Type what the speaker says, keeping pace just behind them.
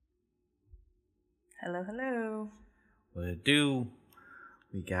Hello, hello. What it do?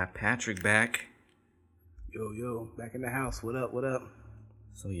 We got Patrick back. Yo, back in the house. What up?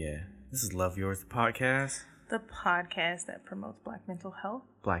 So yeah, this is Love Yours, the podcast. The podcast that promotes Black mental health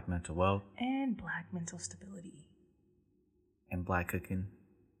Black mental wealth and Black mental stability. and black cooking.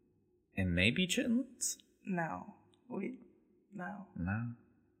 And maybe chitlins? No. No.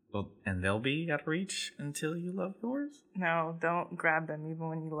 Well, and they'll be out of reach until you love yours? No, don't grab them even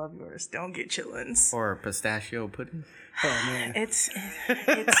when you love yours. Don't get chitlins. Or pistachio pudding? Oh man, It's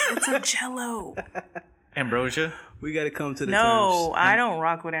a jello. Ambrosia? we got to come to the No, terms. I don't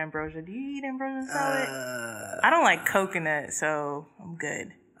rock with ambrosia. Do you eat ambrosia salad? I don't like coconut, so I'm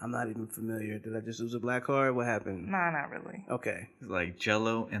good. I'm not even familiar. Did I just lose a black card? What happened? Nah, not really. Okay. It's like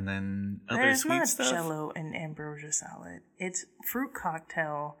jello and then other There's sweet not stuff? jello and ambrosia salad. It's fruit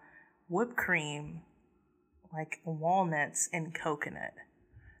cocktail, whipped cream, like walnuts and coconut.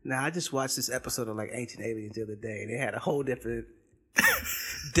 Now I just watched this episode of like Ancient Aliens the other day. They had a whole different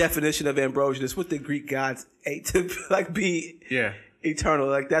definition of ambrosia. It's what the Greek gods ate to like be Yeah. eternal.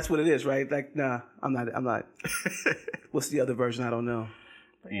 Like that's what it is, right? Like nah, I'm not. What's the other version? I don't know.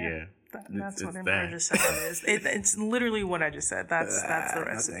 But Yeah. That's what it's ambrosia that. salad is. It's literally what I just said. That's the no,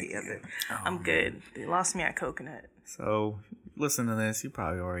 recipe thank of you. it. I'm good. They lost me at coconut. So, listen to this. You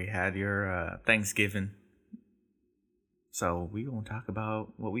probably already had your Thanksgiving. So, we going to talk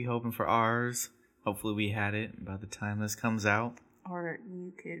about what we hoping for ours. Hopefully, we had it by the time this comes out. Or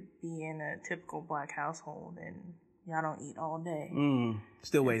you could be in a typical black household and y'all don't eat all day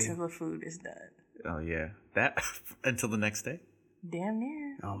Still until waiting. the food is done. Oh, yeah. That until the next day. Damn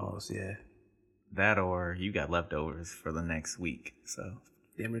near. Almost, yeah. That or you got leftovers for the next week. So,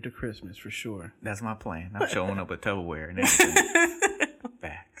 Damn near to Christmas for sure. that's my plan. I'm showing up with Tupperware and everything.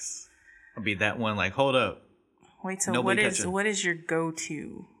 Facts. I'll be that one like, hold up. Wait, so Nobody touching. what is your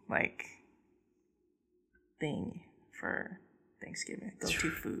go-to like thing for Thanksgiving?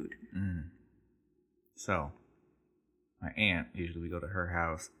 Go-to food. So, my aunt, usually we go to her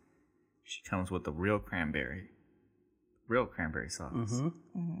house. She comes with the real cranberry sauce.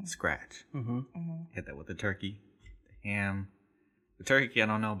 Scratch. Hit that with the turkey, the ham. The turkey, I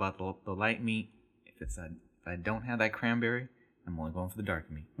don't know about the light meat. If I don't have that cranberry, I'm only going for the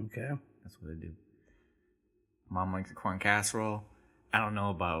dark meat. Okay. That's what I do. Mom likes a corn casserole. I don't know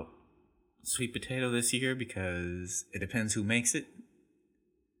about sweet potato this year because it depends who makes it.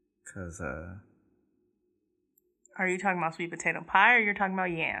 Because, Are you talking about sweet potato pie or you're talking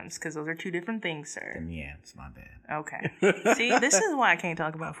about yams? Because those are two different things, sir. them yams, my bad. Okay. See, this is why I can't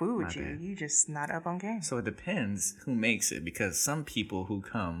talk about food with My you. bad. You just not up on game. So it depends who makes it because some people who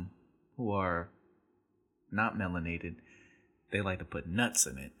come who are not melanated, they like to put nuts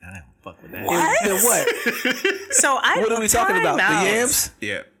in it. I don't fuck with that. What? Then what? So What are we talking about? time out. The yams?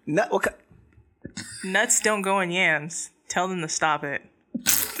 Yeah. Nut? What? Nuts don't go in yams. Tell them to stop it.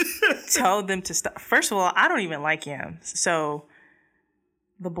 Tell them to stop. First of all, I don't even like yams. So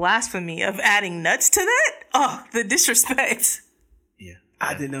the blasphemy of adding nuts to that? Oh, the disrespect. Yeah.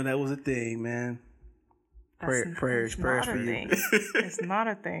 I didn't know that was a thing, man. Prayers not for a you. thing. It's not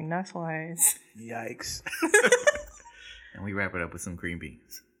a thing. That's why it's... Yikes. And we wrap it up with some green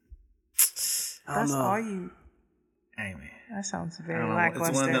beans. I don't That's know. all you... Hey man. That sounds I very don't know.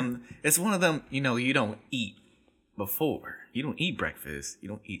 lackluster. It's one of them, you don't eat before. You don't eat breakfast. You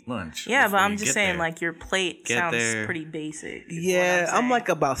don't eat lunch. Yeah, but before I'm you just get saying, there. like, your plate Get sounds there. pretty basic. is what Yeah, I'm saying. like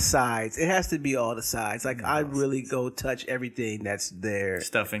about sides. It has to be all the sides. Like I really go touch everything that's there.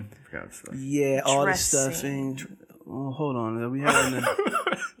 Stuffing. Forgot stuff. Yeah, all the Dressing. stuffing. Oh, hold on. Are we having a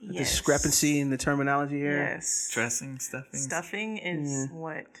Yes. discrepancy in the terminology here? Yes. Dressing, stuffing. Stuffing is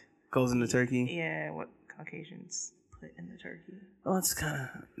what, Goes in the turkey. yeah, what Caucasians put in the turkey. Oh, it's kind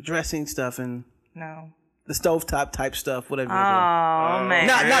of dressing, stuffing, No. the stovetop type stuff, whatever. Oh, man.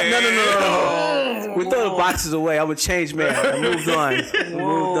 No. We throw the boxes away. I'm a changed man. I moved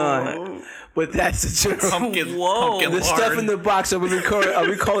on. But that's the general. Pumpkin, Whoa. pumpkin The lard. stuff in the box. Are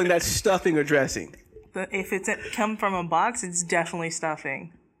we calling that stuffing or dressing? But if it's come from a box, it's definitely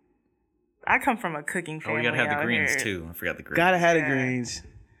stuffing. I come from a cooking Oh, family we gotta have the out greens here. too. I forgot the greens. Gotta have the greens.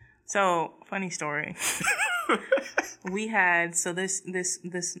 So, funny story. We had this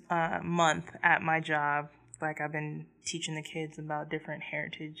month at my job, like I've been teaching the kids about different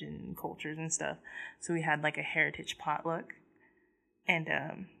heritage and cultures and stuff. So we had like a heritage potluck, and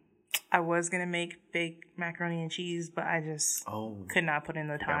I was gonna make baked macaroni and cheese, but I just could not put in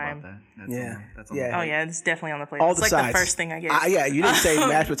the Forgot time. about that. That's Yeah. That's on Yeah. Oh yeah, it's definitely on the plate. All It's the like sides. the first thing I get. Yeah, you didn't say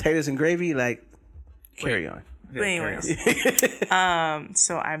mashed potatoes and gravy. Like, carry on. But anyways,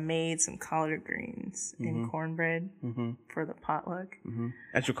 so I made some collard greens and cornbread for the potluck.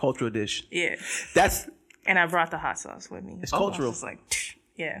 That's your cultural dish. Yeah. And I brought the hot sauce with me. It's cultural. I was like,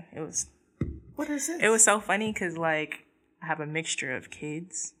 yeah, it was. What is it? It was so funny because like I have a mixture of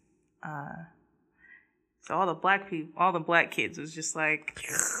kids. So all the black kids was just like,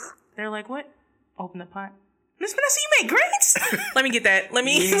 they're like, what? Open the pot. Miss Vanessa, you made greens? Let me get that. Let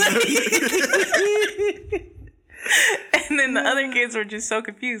me. And then the other kids were just so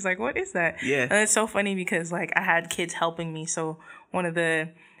confused. Like, what is that? Yeah. And it's so funny because like I had kids helping me. So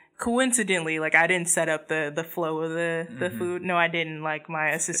coincidentally, like I didn't set up the flow of the food. No, I didn't. Like my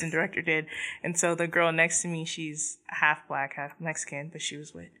assistant director did. And so the girl next to me, she's half black, half Mexican, but she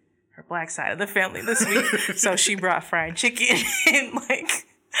was with her black side of the family this week. So she brought fried chicken and like,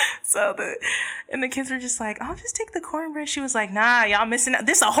 so the kids were just like, I'll just take the cornbread. She was like, nah, y'all missing out.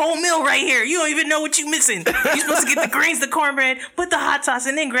 This a whole meal right here. You don't even know what you missing. You're supposed to get the greens, the cornbread, put the hot sauce,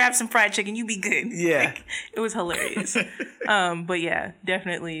 and then grab some fried chicken. You be good. Yeah. Like, it was hilarious. But yeah,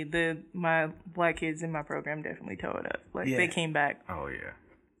 definitely my black kids in my program definitely toe it up. Like they came back. Oh yeah.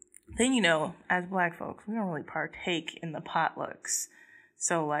 Then, you know, as black folks, we don't really partake in the potlucks.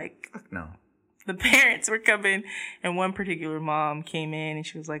 So like, No. the parents were coming, and one particular mom came in and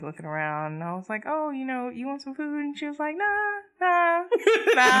she was like looking around, and I was like, oh, you know, you want some food? And she was like, nah.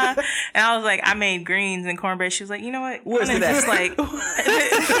 And I was like, I made greens and cornbread. She was like, you know what? Where's that? Just like,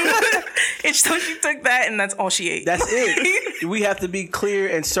 and so she took that, and that's all she ate. That's it. We have to be clear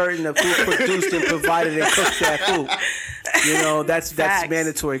and certain of who produced and provided and cooked that food. You know, that's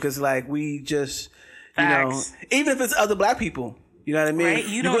mandatory because like we just, you know, even if it's other black people. You know what I mean? Right?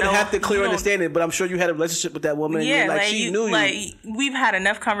 You wouldn't have the clear understanding, but I'm sure you had a relationship with that woman. Yeah, and like she knew you. Like we've had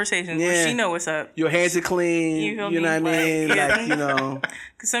enough conversations where she know what's up. Your hands are clean. You know what I mean? Like, you know.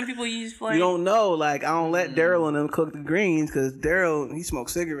 Because some people use like. You don't know. Like, I don't let Daryl and them cook the greens because Daryl, he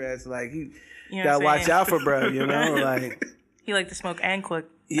smokes cigarettes. Like, he gotta watch out for bro, you know? Like. He like to smoke and cook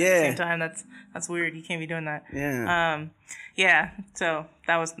at the same time. That's weird. You can't be doing that. Yeah. Yeah. So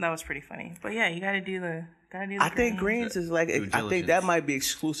that was pretty funny. But yeah, you gotta do the. I think greens is like, I think that might be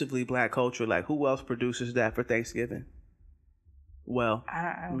exclusively black culture. Like, who else produces that for Thanksgiving? Well,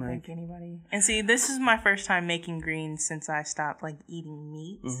 I don't think anybody. And see, this is my first time making greens since I stopped like eating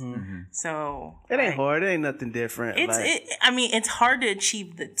meat. So it ain't hard. It ain't nothing different. I mean, it's hard to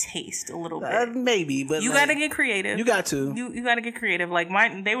achieve the taste a little bit. Maybe, but you gotta get creative. You got to. You gotta get creative. Like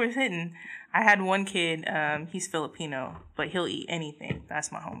they were hitting. I had one kid, he's Filipino, but he'll eat anything.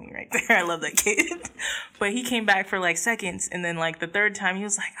 That's my homie right there. I love that kid. But he came back for like seconds, and then like the third time he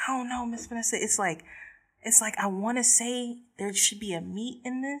was like, I don't know, Miss Vanessa. It's like I want to say there should be a meat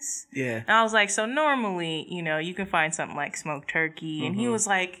in this. Yeah. And I was like, so normally, you know, you can find something like smoked turkey. And he was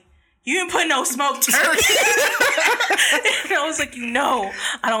like, you didn't put no smoked turkey. And I was like,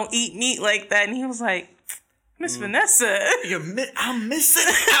 I don't eat meat like that. And he was like, Miss Vanessa, I'm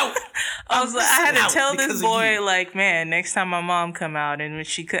missing out. I had to tell this boy, like, man, next time my mom come out and when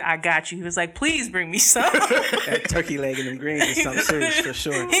she could, I got you. He was like, please bring me some. That turkey leg and them greens is something serious for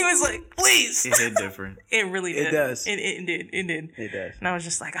sure. He was like, please. It hit different. It really did. It does. It did. It does. And I was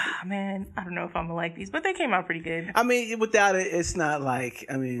just like, man, I don't know if I'm gonna like these, but they came out pretty good. I mean, without it, it's not like,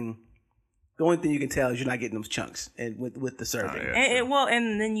 I mean, the only thing you can tell is you're not getting those chunks and with the serving.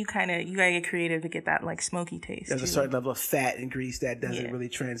 And then you gotta get creative to get that like smoky taste. There's a certain level of fat and grease that doesn't really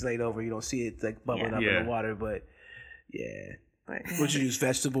translate over. You don't see it like bubbling up in the water, but yeah. But would you use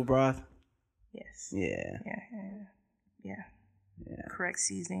vegetable broth? Yes. Yeah. Correct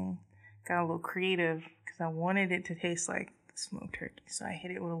seasoning. Got a little creative because I wanted it to taste like smoked turkey, so I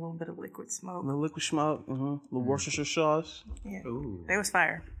hit it with a little bit of liquid smoke. The liquid smoke, little Worcestershire sauce. Yeah, they was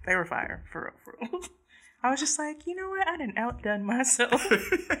fire. They were fire for real. I was just like, you know what? I didn't outdone myself.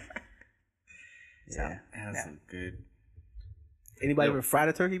 That's a good. Anybody ever fried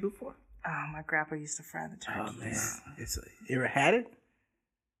a turkey before? Oh, my grandpa used to fry the turkey. Oh man, you ever had it?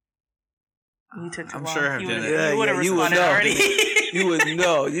 You took too long. I'm sure I've done it. You would have responded already. You would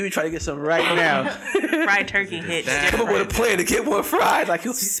know. You would try to get some right now. Fried turkey hits Come different. up with a plan to get one fried, like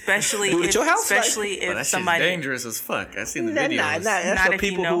especially if that's somebody dangerous as fuck. I seen the videos. That's not for if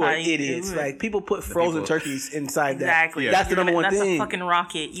people you know who how are you idiots. do it. Like people put frozen turkeys inside that. Exactly. That's the number one that's thing. That's a fucking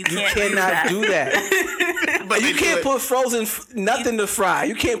rocket. You cannot do that. But you can't put frozen nothing to fry.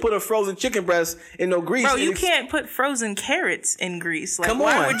 You can't put a frozen chicken breast in no grease. Bro, you can't put frozen carrots in grease. Like, Come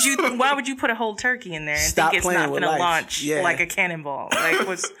on. Why would you put a whole turkey in there and Stop think it's playing not with gonna life. launch like a cannonball? Like,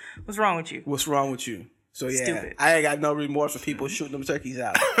 what's wrong with you? What's wrong with you? So yeah, Stupid. I ain't got no remorse for people shooting them turkeys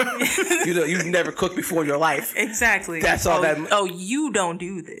out. You've never cooked before in your life. Exactly. That's all that. Oh, you don't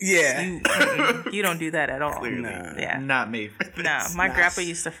do this. Yeah. You don't do that at all. Clearly. Yeah. Not made for this. Nah, my grandpa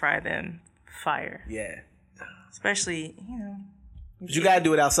used to fry them fire. Yeah. Especially, But you gotta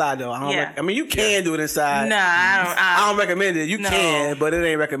do it outside though. I mean, you can do it inside. Nah, I don't recommend it. You can, but it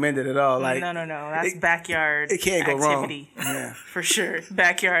ain't recommended at all. Like no. That's backyard. It can't go wrong. activity. Yeah. For sure,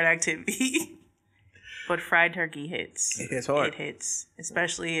 backyard activity. But fried turkey hits. It hits hard. It hits,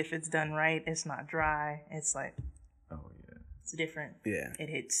 especially if it's done right. It's not dry. It's like, Oh yeah. it's different. Yeah. It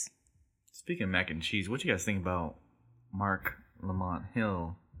hits. Speaking of mac and cheese, what you guys think about Mark Lamont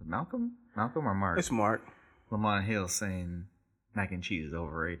Hill? Malcolm or Mark? It's Mark. Lamont Hill saying mac and cheese is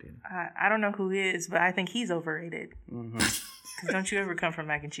overrated. I don't know who he is, but I think he's overrated. Mm-hmm. Because don't you ever come from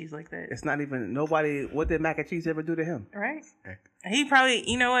mac and cheese like that, It's not even nobody. What did mac and cheese ever do to him? right? He probably,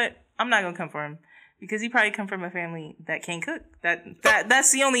 you know what? I'm not gonna come for him. Because he probably come from a family that can't cook.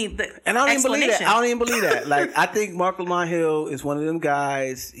 That's the only And I don't even believe that. explanation. I don't even believe that. Like, I think Mark Lamont Hill is one of them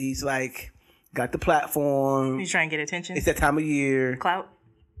guys. He's like got the platform. He's trying to get attention. It's that time of year.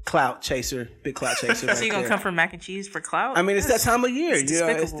 Clout. Chaser, big clout chaser. So you gonna come from mac and cheese for clout? I mean, it's that time of year. It's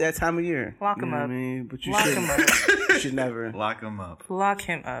It's that time of year. Lock You him know what up. I mean, but you Lock shouldn't. him up. You should never. Lock him up. Lock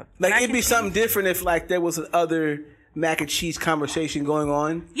him up. Like Mac it'd and be cheese. something different if like there was another mac and cheese conversation going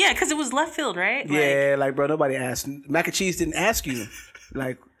on. Yeah, because it was left field, right? Yeah, like bro, nobody asked. Mac and cheese didn't ask you,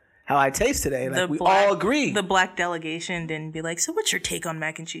 like how I taste today. Like we all agree. The black delegation didn't be like, so what's your take on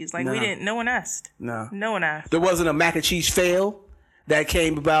mac and cheese? Like we didn't. No one asked. No. No one asked. There wasn't a mac and cheese fail that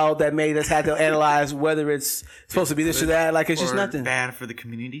came about that made us have to analyze whether it's supposed to be this or that. Like it's just Or nothing. bad for the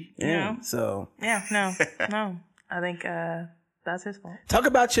community. Yeah. know? So Yeah. No. I think that's his fault. talk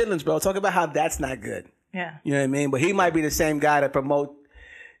about chitlins, bro. Talk about how that's not good. Yeah. You know what I mean? But he might be the same guy that promote.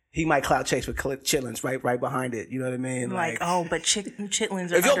 He might clout chase with chitlins right behind it. You know what I mean? Like, oh, but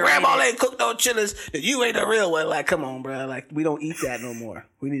chitlins are if your underrated. grandma ain't cooked no chitlins, then you ain't the real one. Like, come on, bro. Like, we don't eat that no more.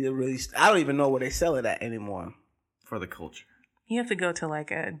 We need to really. I don't even know where they sell it at anymore. For the culture. You have to go to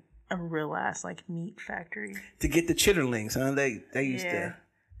like a real ass like meat factory. To get the chitterlings, huh? They used Yeah. to.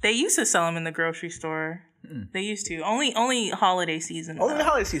 They used to sell them in the grocery store. They used to. Only holiday season. Only the though.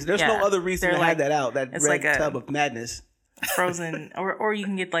 holiday season. There's Yeah. no other reason They're to like- have that out. That it's red like a- tub of madness. Frozen, or you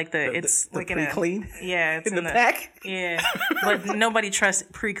can get like it's The like in a pre-clean yeah, it's in the pack. Yeah, but nobody trusts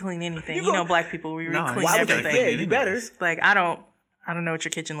pre-clean anything. You know, black people we No, clean why would you everything. think? Yeah, you better. Like I don't know what your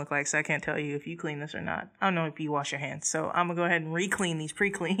kitchen look like, so I can't tell you if you clean this or not. I don't know if you wash your hands, so I'm gonna go ahead and re-clean these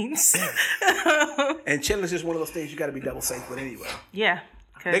pre-cleans. And chitlins is just one of those things you got to be double safe with anyway. Yeah,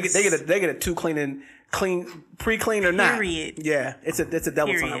 They get a two clean pre-clean or not. Period. Yeah, it's a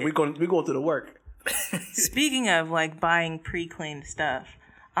double Period. time. We going through the work. Speaking of like buying pre-cleaned stuff,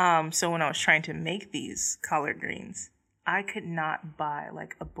 so when I was trying to make these collard greens, I could not buy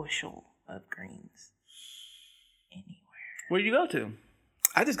like a bushel of greens anywhere. Where you go to?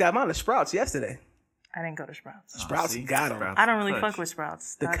 I just got mine at Sprouts yesterday. I didn't go to Sprouts. Sprouts see? got them. Sprouts. I don't really Clutch. fuck with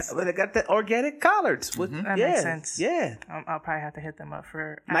Sprouts. That's, They got the organic collards. With, that yeah, makes sense. Yeah, I'll probably have to hit them up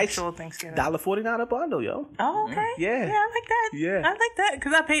for Nice. actual Thanksgiving. $1.49 a bundle, yo. Oh, okay. Yeah. Yeah, I like that. Yeah. I like that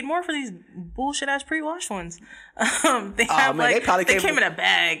because I paid more for these bullshit ass pre-washed ones. They have man, they probably came came in a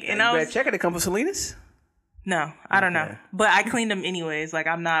bag, and I You was better check it. They come from Salinas. no, I don't know, Okay. but I cleaned them anyways. Like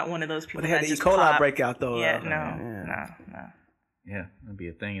I'm not one of those people But they had that the E. just coli pop. breakout though. Yeah, Yeah. no. Yeah, it'd be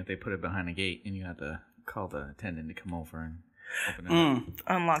a thing if they put it behind a gate and you had to call the attendant to come over and open it up.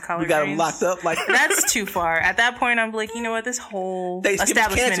 Unlock collard We got them greens. locked up like That's too far. At that point, I'm like, you know what? This whole Thanksgiving's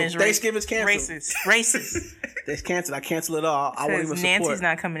establishment canceled. is Thanksgiving's canceled. racist. It's canceled. I cancel it all. I won't even Because support. Nancy's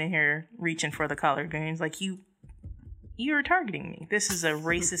not coming in here reaching for the collard greens. Like you're targeting me. This is a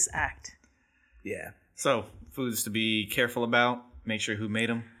racist act. Yeah. So, foods to be careful about. Make sure who made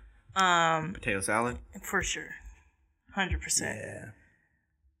them. Potato salad. For sure. 100%. Yeah.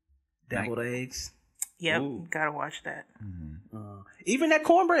 Deviled eggs. Yep. Ooh. Gotta watch that. Even that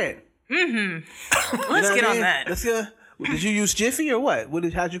cornbread. Let's You know get what I on mean? that. Let's go. Did you use Jiffy or what?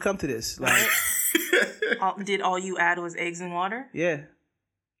 How'd you come to this? Like, Did all you add was eggs and water? yeah.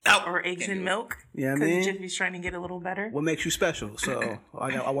 Or eggs and milk? Yeah, I Because mean, Jiffy's trying to get a little better. what makes you special? So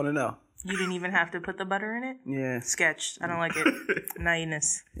I want to know. You didn't even have to put the butter in it? Yeah. Sketched. I don't like it.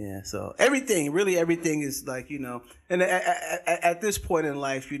 Naiveness. Yeah, so everything is like, and at this point in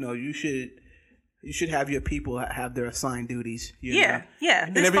life, you should have your people have their assigned duties. You know? Yeah.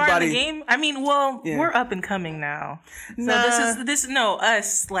 This far in the game, I mean, we're up and coming now. So this is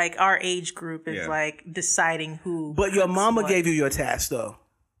us, like our age group is like deciding who. But your cooks mama what. gave you your task though.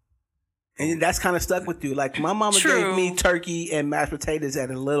 And that's kind of stuck with you. Like my mama True. gave me turkey and mashed potatoes as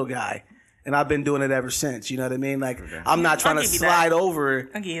a little guy. And I've been doing it ever since. You know what I mean? Like, I'm not trying to slide over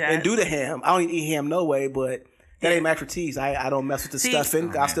and do the ham. I don't eat ham no way, but that ain't my expertise. I don't mess with the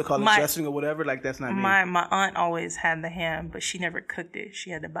stuffing. I'll still call it dressing or whatever. Like, that's not me. My aunt always had the ham, but she never cooked it.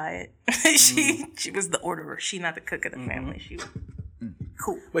 She had to buy it. She was the orderer. She not the cook of the family. She was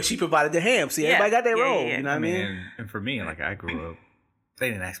cool. But she provided the ham. See, everybody got their role. Yeah. You know what I mean? And for me, like, I grew up, they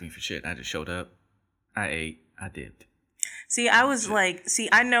didn't ask me for shit. I just showed up. I ate. I dipped. See, I was like,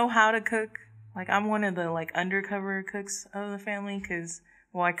 I know how to cook. Like, I'm one of the, like, undercover cooks of the family because,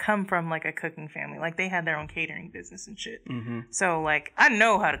 well, I come from, like, a cooking family. Like, they had their own catering business and shit. Mm-hmm. So, like, I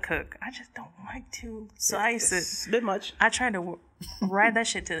know how to cook. I just don't like to. So It's a bit much. I tried to ride that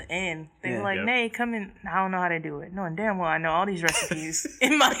shit to the end. They were like, Nay, come in. I don't know how to do it. Knowing damn well I know all these recipes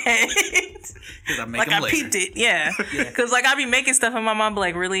in my head. Because I make like, them I peeped it. Yeah. Because, like, I be making stuff and my mom be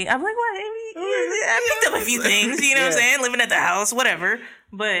like, really? I'm like, what? I picked up a few things, you know what I'm saying? Living at the house, whatever.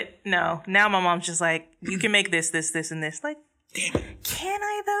 But no, now my mom's just like, you can make this, and this. Like, can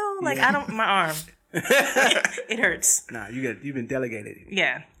I though? Like, I don't, my arm. It hurts. Nah, you've been delegated.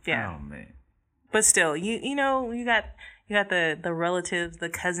 Yeah. Oh, man. But still, you know, you got the relatives, the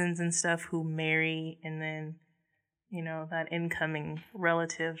cousins and stuff who marry, and then, you know, that incoming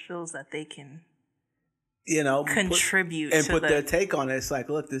relative feels that they can, you know, contribute put their take on it. It's like,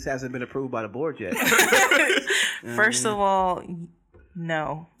 look, this hasn't been approved by the board yet. First of all,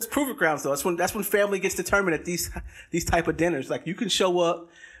 no. It's proving grounds though. That's when family gets determined at these type of dinners. Like, you can show up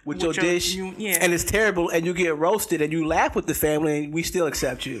with your dish and it's terrible and you get roasted and you laugh with the family and we still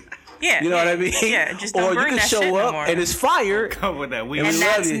accept you. Yeah, you know what I mean? Yeah, just don't or you can show up and it's fire. Come with that. And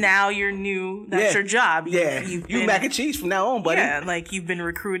that's now your new. That's your job. You mac and cheese from now on, buddy. Yeah, like, you've been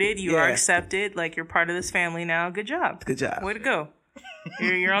recruited. You are accepted. Like, you're part of this family now. Good job. Good job. Way to go.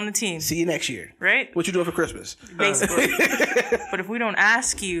 You're on the team. See you next year. Right? What you doing for Christmas? Basically. But if we don't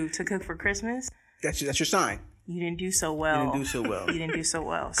ask you to cook for Christmas, that's your sign. You didn't do so well. You didn't do so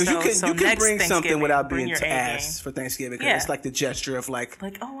well. Because you can bring something without being asked for Thanksgiving. Because it's like the gesture of like,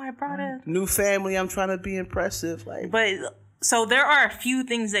 oh, I brought a new family. I'm trying to be impressive. Like, but so there are a few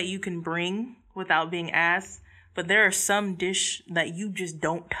things that you can bring without being asked. But there are some dish that you just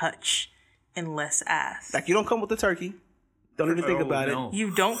don't touch unless asked. Like, you don't come with the turkey. Don't even think about it.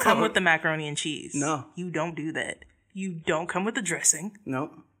 You don't come with the macaroni and cheese. No. You don't do that. You don't come with the dressing. No.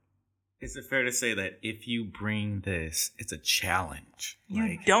 Is it fair to say that if you bring this, it's a challenge?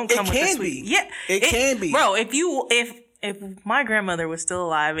 You don't come with the sweet. Yeah, it can be, bro. If my grandmother was still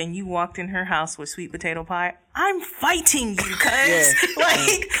alive and you walked in her house with sweet potato pie, I'm fighting you, cuz.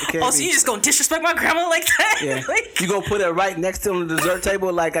 So you just gonna disrespect my grandma like that? Yeah. You gonna put it right next to the dessert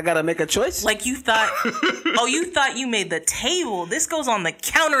table? Like, I gotta make a choice? Like, you thought? You thought you made the table? This goes on the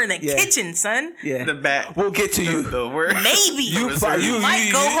counter in the kitchen, son. Yeah. The back. We'll get to you. Maybe you might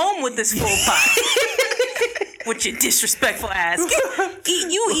go home with this full pie. With your disrespectful ass.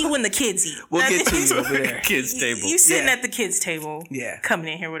 You eat when the kids eat. We'll get to you over there. Kids' table. You sitting at the kids' table. Yeah.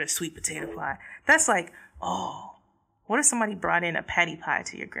 Coming in here with a sweet potato pie. That's like, what if somebody brought in a patty pie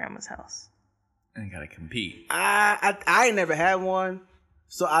to your grandma's house? And you gotta compete. I ain't never had one,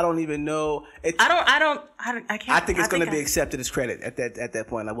 so I don't even know. I can't. I think it's gonna be accepted as credit at that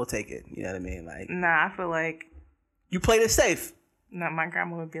point. Like, we'll take it. You know what I mean? Like, nah, I feel like you played it safe. Nah, my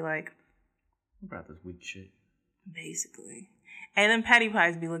grandma would be like, what about this weak shit? Basically. And then patty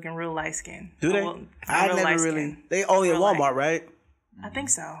pies be looking real light skinned. Do they? I never really. They only at Walmart, right? I think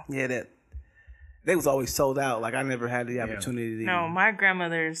so. Yeah, they was always sold out. Like, I never had the opportunity to. No, my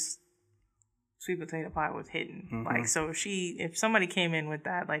grandmother's sweet potato pie was hidden. Mm-hmm. Like, so if somebody came in with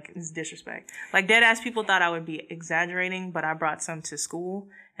that, like, it's disrespect. Like, dead ass people thought I would be exaggerating, but I brought some to school,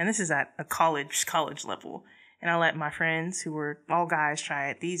 and this is at a college level, and I let my friends who were all guys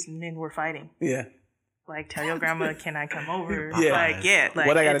try it. These men were fighting. Yeah. Like, tell your grandma, can I come over? Yeah. Like,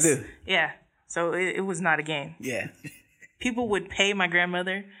 what I gotta do? Yeah. So it was not a game. Yeah. People would pay my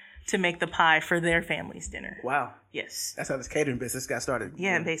grandmother to make the pie for their family's dinner. Wow. Yes. That's how this catering business got started.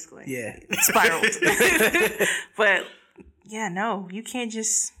 Yeah, basically. Yeah. It spiraled. But, yeah, no, you can't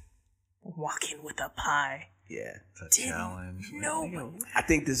just walk in with a pie. Yeah. It's a challenge. No. I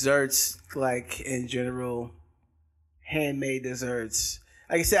think desserts, like, in general, handmade desserts.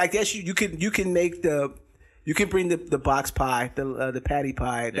 Like I said, I guess you can make you can bring the box pie, the patty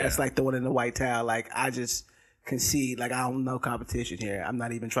pie. That's like the one in the white towel. Like, I just concede. Like, I don't know competition here. I'm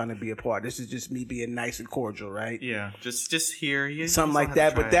not even trying to be a part. This is just me being nice and cordial, right? Yeah, just here. Something like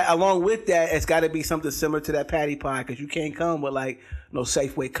that. But that along with that, it's got to be something similar to that patty pie, because you can't come with like no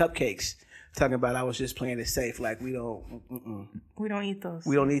Safeway cupcakes. Talking about I was just playing it safe. Like, we don't eat those.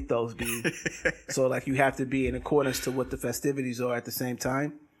 We don't eat those, B. So, like, you have to be in accordance to what the festivities are at the same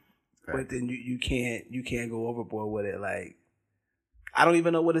time. but then you can't go overboard with it. Like, I don't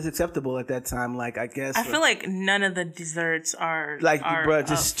even know what is acceptable at that time. Like, I guess I feel like none of the desserts are bro.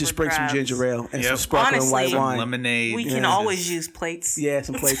 Just bring some ginger ale and some sparkling white wine, lemonade. We can always use plates. Yeah,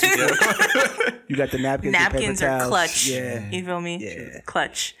 some plates. You got the napkins. Napkins are clutch. Yeah, you feel me? Yeah,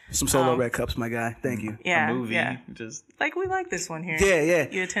 clutch. Some Solo Red cups, my guy. Thank you. Yeah, a movie. Yeah. Just like we like this one here. Yeah.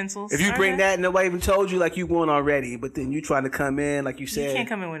 Utensils. If you bring that, nobody even told you like you won already. But then you trying to come in like you said. You can't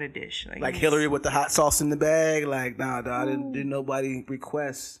come in with a dish. Like Hillary with the hot sauce in the bag. Like nah, dog. Didn't nobody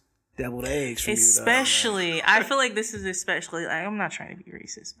request deviled eggs from especially, you, I feel like this is especially, like, I'm not trying to be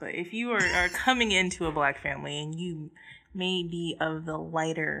racist, but if you are coming into a black family and you may be of the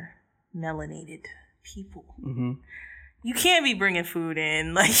lighter melanated people, you can't be bringing food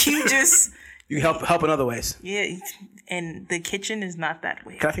in. Like, you just... You help in other ways. Yeah, and the kitchen is not that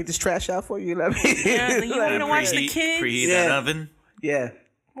way. Can I take this trash out for you? Let me... You want to watch the kids? Preheat that oven? Yeah.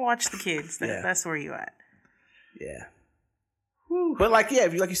 Watch the kids. That's where you at. Yeah. But like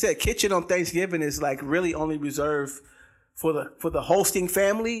you said, kitchen on Thanksgiving is like really only reserved for the hosting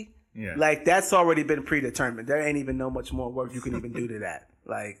family. Yeah. Like that's already been predetermined. There ain't even no much more work you can even do to that.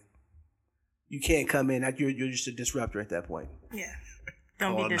 Like you can't come in. You're just a disruptor at that point. Yeah.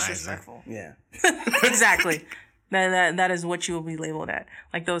 Don't be disrespectful. Yeah. Exactly. That is what you will be labeled at.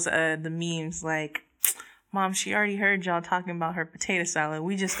 Like those the memes like, Mom, she already heard y'all talking about her potato salad.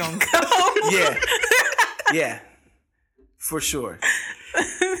 We just gonna go. Yeah. Yeah. For sure.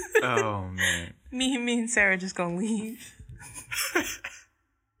 Oh man. Me and Sarah just gonna leave.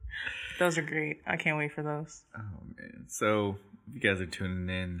 Those are great. I can't wait for those. Oh man. So if you guys are tuning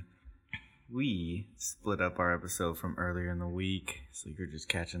in, we split up our episode from earlier in the week, so you're just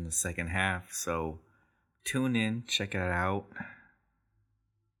catching the second half. So tune in, check it out.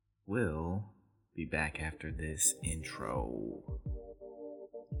 We'll be back after this intro.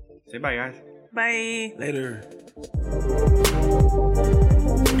 Say bye, guys. Bye. Later.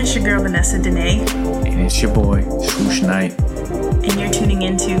 It's your girl Vanessa Dene. And it's your boy, Swoosh Knight. And you're tuning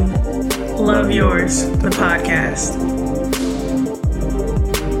into Love Yours, the podcast.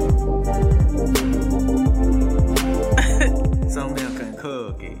 Some milk and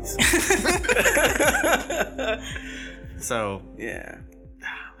cookies. So, yeah.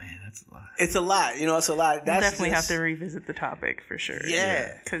 Oh man, that's a lot. It's a lot. It's a lot. We'll definitely have to revisit the topic for sure.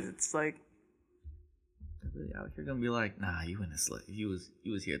 Yeah. Because it's like, Really out here gonna be like, nah, you in a slave. He was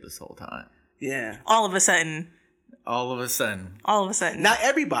here this whole time. Yeah. all of a sudden. Not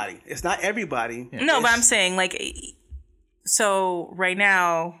everybody. It's not everybody. Yeah. No, but I'm saying like, so right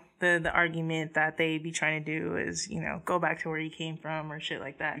now the argument that they be trying to do is, go back to where you came from or shit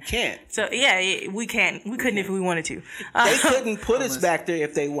like that. You can't. So yeah, we can't. We couldn't if we wanted to. They couldn't put us back there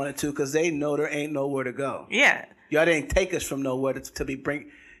if they wanted to because they know there ain't nowhere to go. Yeah. Y'all didn't take us from nowhere to be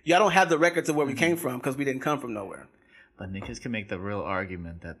bring. Y'all don't have the records of where we came from because we didn't come from nowhere. But niggas can make the real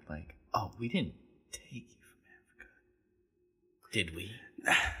argument that like, oh, we didn't take you from Africa, did we?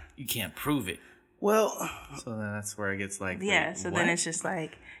 You can't prove it. Well, so then that's where it gets like, yeah. So then it's just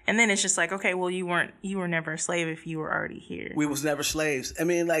like, okay, well, you were never a slave if you were already here. We was never slaves. I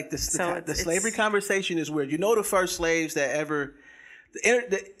mean, like the slavery conversation is weird. The first slaves that ever,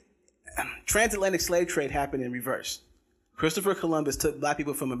 the transatlantic slave trade happened in reverse. Christopher Columbus took black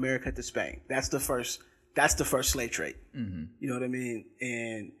people from America to Spain. That's the first slave trade. Mm-hmm. You know what I mean?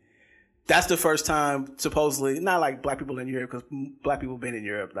 And that's the first time, supposedly, not like black people in Europe, because black people been in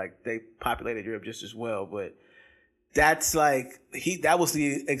Europe, like they populated Europe just as well. But that's like that was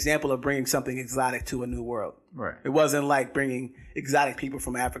the example of bringing something exotic to a new world. Right. It wasn't like bringing exotic people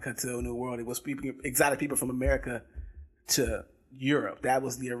from Africa to a new world. It was exotic people from America to Europe. That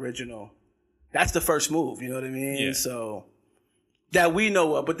was the original. That's the first move. You know what I mean? Yeah. So that we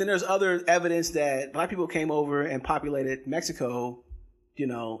know of. But then there's other evidence that black people came over and populated Mexico,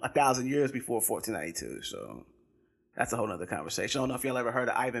 1,000 years before 1492. So that's a whole nother conversation. I don't know if y'all ever heard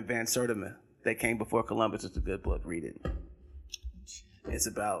of Ivan Van Sertima. They Came Before Columbus. It's a good book. Read it. It's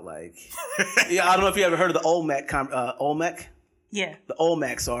about like, I don't know if you ever heard of the Olmec. Olmec? Yeah. The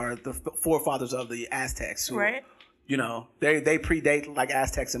Olmecs are the forefathers of the Aztecs. Who, right. They predate like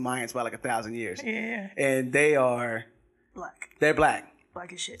Aztecs and Mayans by like 1,000 years. Yeah. And they are black. They're black.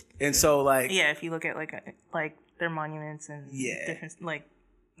 Black as shit. And so like, yeah, if you look at like their monuments and different like.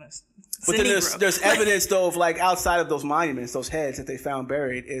 But then there's evidence though of like outside of those monuments, those heads that they found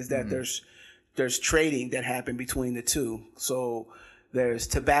buried, is that there's trading that happened between the two. So there's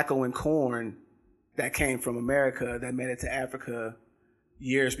tobacco and corn that came from America that made it to Africa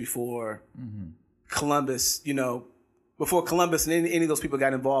years before Columbus. Before Columbus and any of those people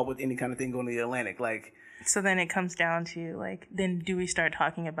got involved with any kind of thing going to the Atlantic. Like So then it comes down to like, then do we start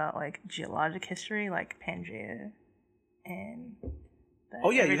talking about like geologic history, like Pangea, and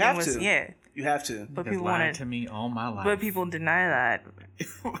you have to. Yeah, you have to. But people lied to me all my life. But people deny that.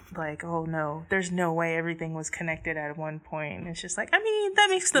 Like, oh no, there's no way everything was connected at one point. It's just like, I mean, that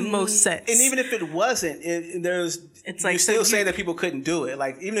makes the most sense. And even if it wasn't, it's like you're still saying that people couldn't do it.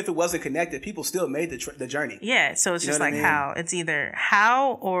 Like even if it wasn't connected, people still made the journey. Yeah, so it's just like how it's either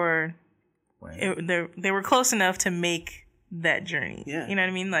how or they were close enough to make that journey. Yeah, you know what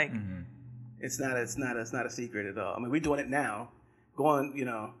I mean? Like, it's not a secret at all. I mean, we're doing it now. Going,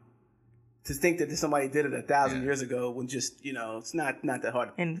 to think that somebody did it 1,000 years ago when just, it's not that hard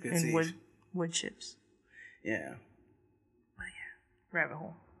to conceive. In wood chips. Yeah. But yeah, rabbit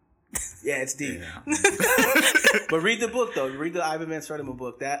hole. Yeah, it's deep. Yeah. But read the book though. Read the Ivan Van Sertima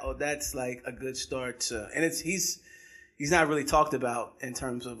book. That's like a good start to, and he's not really talked about in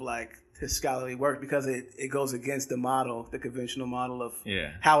terms of like his scholarly work because it goes against the conventional model of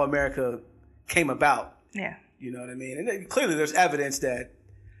how America came about. Yeah. You know what I mean? And clearly there's evidence that,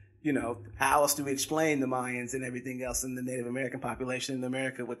 how else do we explain the Mayans and everything else in the Native American population in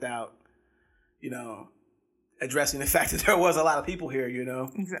America without, addressing the fact that there was a lot of people here,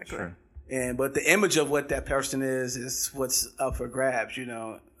 Exactly. Sure. But the image of what that person is what's up for grabs,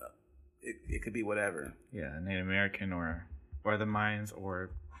 it could be whatever. Yeah, Native American or the Mayans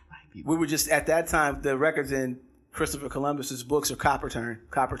or black people. We were just, at that time, the records in Christopher Columbus's books are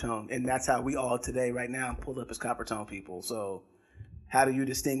Coppertone, and that's how we all today, right now, pulled up as Coppertone people. So how do you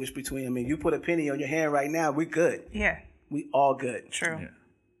distinguish between, I mean, you put a penny on your hand right now, we good. Yeah. We all good. True. Yeah.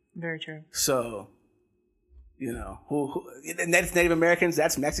 Very true. So, and that's Native Americans,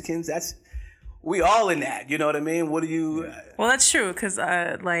 that's Mexicans, we all in that, you know what I mean? What do you... Well, that's true, because,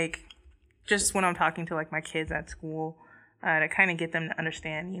 just when I'm talking to, my kids at school, to kind of get them to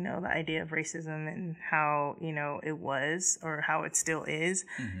understand, the idea of racism and how, it was or how it still is.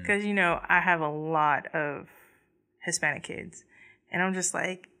 Because, I have a lot of Hispanic kids. And I'm just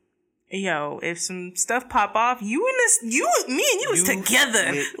like, yo, if some stuff pop off, me and you is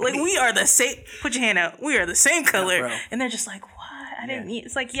together. We are the same. Put your hand out. We are the same color. Yeah, and they're just like, what? I didn't eat.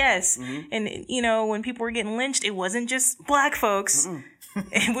 It's like, yes. Mm-hmm. And, when people were getting lynched, it wasn't just black folks.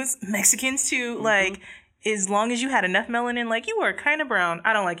 It was Mexicans too. Mm-hmm. As long as you had enough melanin, you were kind of brown,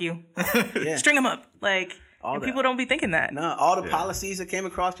 I don't like you. String them up. People don't be thinking that. No, all the policies that came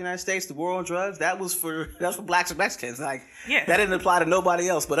across the United States, the war on drugs, that's for blacks and Mexicans. That didn't apply to nobody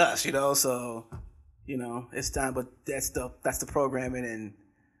else but us, So, it's time. But that's the programming and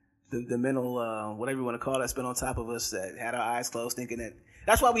the mental, whatever you want to call it, that's been on top of us that had our eyes closed, thinking that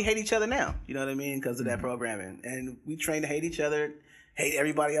that's why we hate each other now. You know what I mean? Because of that programming, and we train to hate each other, hate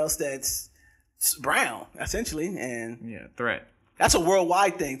everybody else that's brown, essentially, and threat. That's a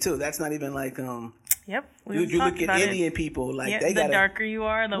worldwide thing too. That's not even Yep. You look at Indian people, they got the darker you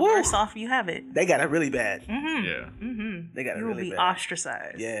are, the worse off you have it. They got it really bad. Mm-hmm. Yeah. Mm-hmm. They got it really bad. You will be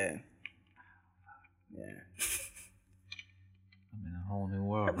ostracized. Yeah. I'm in a whole new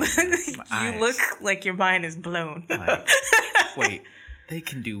world. You look like your mind is blown. Wait, they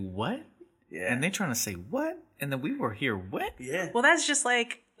can do what? Yeah. And they're trying to say what? And then we were here what? Yeah. Well, that's just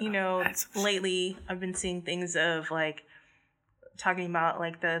lately I've been seeing things of talking about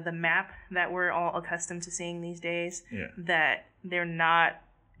the map that we're all accustomed to seeing these days. Yeah. That they're not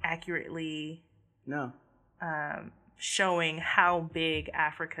accurately showing how big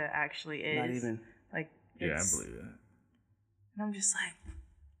Africa actually is. Not even. I believe that. And I'm just like,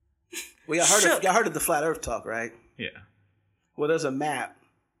 well, y'all heard of the flat Earth talk, right? Yeah. Well, there's a map.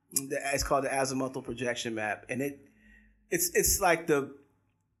 It's called the azimuthal projection map, and it's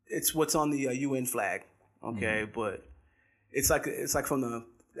what's on the UN flag, okay? Mm-hmm. But it's like from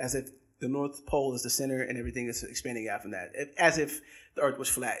as if the North Pole is the center and everything is expanding out from that, as if the Earth was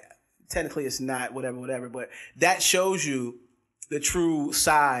flat. Technically, it's not. Whatever. But that shows you the true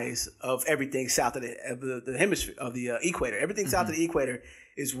size of everything south of the hemisphere of the equator. Everything south of the equator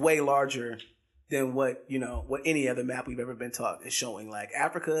is way larger than what any other map we've ever been taught is showing.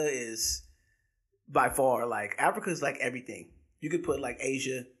 Africa is by far Africa is everything. You could put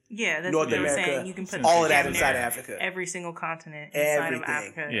Asia, that's North what I'm America, saying. You can put all of that inside of Africa. Every single continent inside of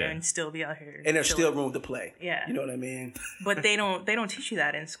Africa, and still be out here. And there's still room to play. Yeah, you know what I mean. But they don't teach you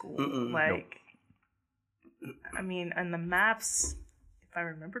that in school. Nope. I mean, on the maps, if I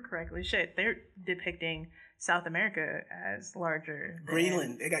remember correctly, they're depicting South America as larger.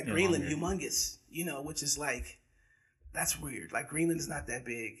 Greenland, they got Greenland humongous, which is that's weird. Greenland is not that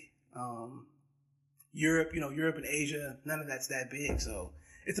big. Europe and Asia, none of that's that big. So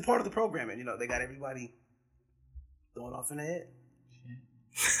it's a part of the programming. They got everybody throwing off in the head.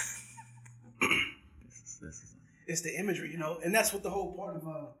 It's the imagery, and that's what the whole part of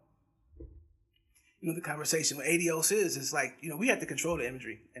the conversation with ADOS is. It's like, we have to control the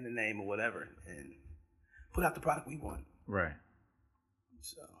imagery and the name or whatever, and put out the product we want. Right.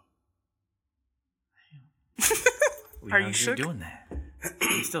 So. Are you shook? Doing that?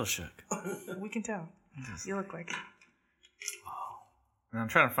 I'm still shook. We can tell. You look like it. Oh. And I'm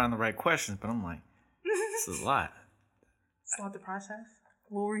trying to find the right questions, but I'm like, this is a lot. It's not the process.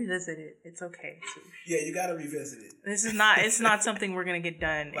 We'll revisit it. It's okay. Yeah, you gotta revisit it. It's not something we're gonna get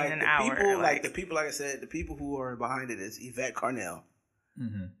done in an hour. The people, like I said, the people who are behind it is Yvette Carnell.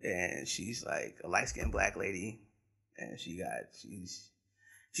 Mm-hmm. And she's like a light-skinned black lady. And she's got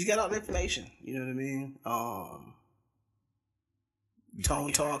all the information. You know what I mean?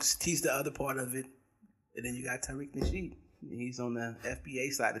 Tone Talks, he's the other part of it. And then you got Tariq Nasheed. He's on the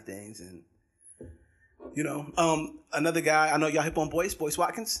FBA side of things. And another guy, I know y'all hip on Boyce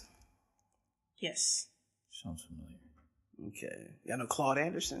Watkins? Yes. Sounds familiar. Okay. Y'all know Claude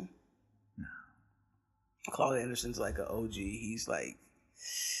Anderson? No. Claude Anderson's like an OG. He's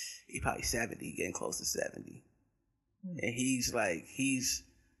probably 70, getting close to 70. And he's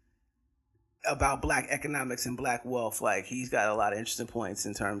about black economics and black wealth. Like, he's got a lot of interesting points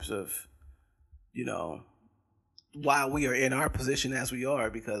in terms of, why we are in our position as we are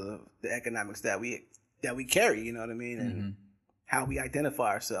because of the economics that we carry, you know what I mean? And how we identify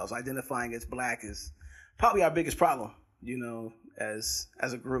ourselves. Identifying as black is probably our biggest problem, as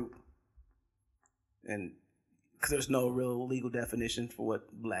a group. And because there's no real legal definition for what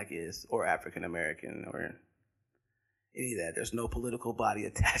black is or African American or any of that. There's no political body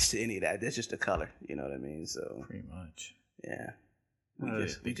attached to any of that. There's just a color, you know what I mean? So pretty much. Yeah.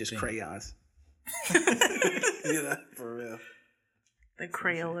 We just crayons. For real. The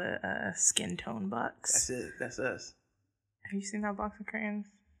Crayola skin tone box. That's it. That's us. Have you seen that box of crayons?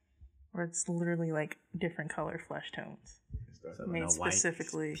 Where it's literally like different color flesh tones. So made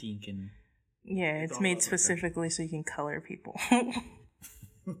specifically. White, pink, and... Yeah, it's made specifically so you can color people.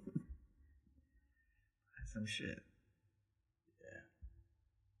 Some shit. Yeah.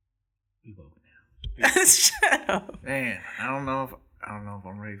 We woke now. Shut up. Man, I don't know if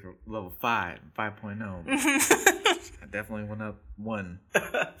I'm ready for level 5.0. I definitely went up 1.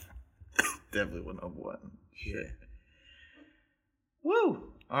 Definitely went up 1. Shit.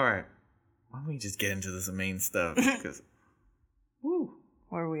 Woo! Alright. Why don't we just get into this main stuff? Because, woo.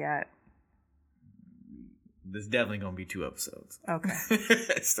 Where are we at? There's definitely going to be 2 episodes. Okay.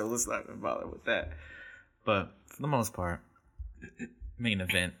 So let's not even bother with that. But for the most part, main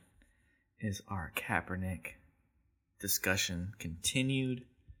event is our Kaepernick discussion continued.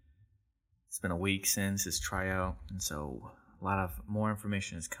 It's been a week since his tryout, and so a lot of more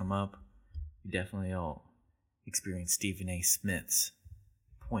information has come up. We definitely all experienced Stephen A. Smith's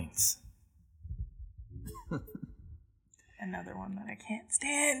points. Another one that I can't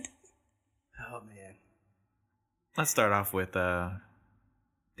stand. Oh, man. Let's start off with, did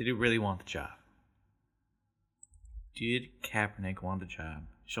he really want the job? Did Kaepernick want the job?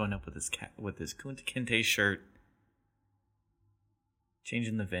 Showing up with his Kente shirt,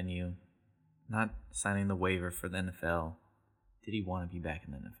 changing the venue, not signing the waiver for the NFL. Did he want to be back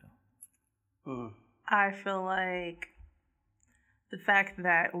in the NFL? I feel like the fact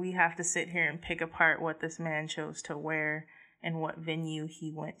that we have to sit here and pick apart what this man chose to wear and what venue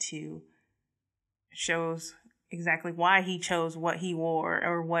he went to shows exactly why he chose what he wore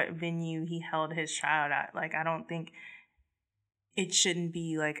or what venue he held his child at. Like, I don't think it shouldn't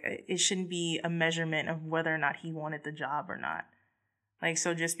be a measurement of whether or not he wanted the job or not. Like,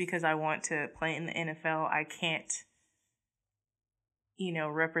 so just because I want to play in the NFL, I can't,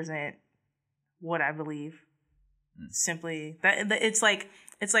 represent what I believe. Simply that it's like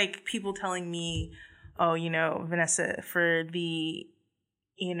people telling me, oh, Vanessa, for the,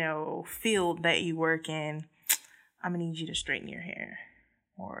 field that you work in, I'm gonna need you to straighten your hair,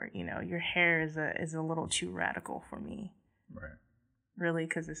 or your hair is a little too radical for me. Right. Really,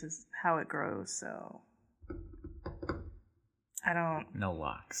 because this is how it grows. So I don't. No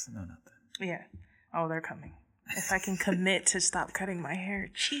locks. No nothing. Yeah. Oh, they're coming. If I can commit to stop cutting my hair,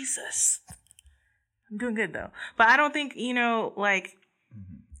 Jesus. I'm doing good though. But I don't think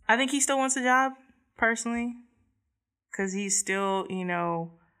I think he still wants a job personally, because he's still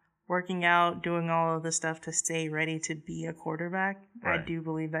working out, doing all of the stuff to stay ready to be a quarterback. Right. I do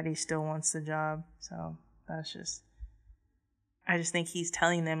believe that he still wants the job. So I just think he's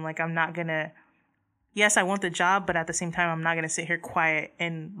telling them, I'm not going to, yes, I want the job, but at the same time, I'm not going to sit here quiet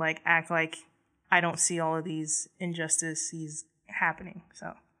and act like I don't see all of these injustices happening.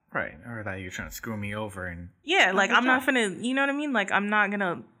 So. Right. Or that you're trying to screw me over and. Yeah. I'm not going to, you know what I mean? I'm not going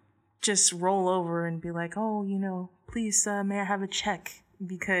to just roll over and be like, oh, please, may I have a check?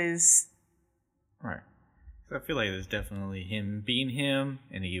 Because... Right. I feel like there's definitely him being him,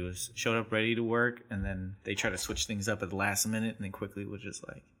 and he showed up ready to work, and then they try to switch things up at the last minute, and then quickly was just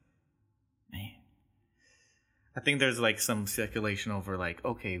like, man. I think there's like some speculation over like,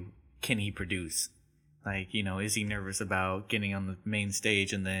 okay, can he produce? Like, is he nervous about getting on the main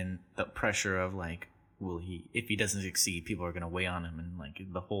stage, and then the pressure of like, if he doesn't succeed, people are gonna weigh on him, and like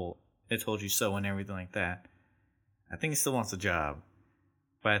the whole "I told you so" and everything like that. I think he still wants a job,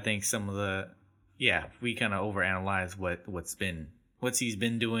 but I think some of we kind of overanalyze what he's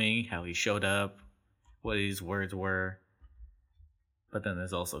been doing, how he showed up, what his words were. But then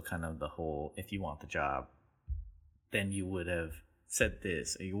there's also kind of the whole, if you want the job, then you would have said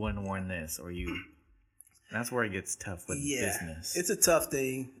this, or you wouldn't have worn this, or you. That's where it gets tough with business. It's a tough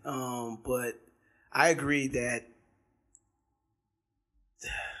thing, but I agree that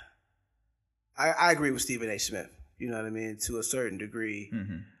I agree with Stephen A. Smith. You know what I mean, to a certain degree.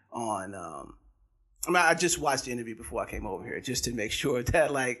 On. I just watched the interview before I came over here just to make sure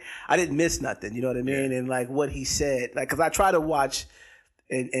that like I didn't miss nothing. You know what I mean, and like what he said, like because I try to watch.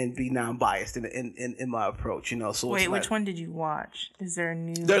 And be non-biased in my approach, So wait, which one did you watch? Is there a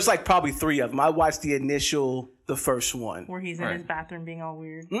new? There's like probably 3 of them. I watched the first one where he's in his bathroom being all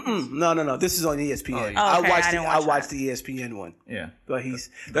weird. No. This is on ESPN. I watched the ESPN one. Yeah, but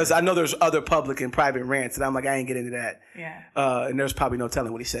I know there's other public and private rants, and I'm like I ain't getting into that. Yeah. And there's probably no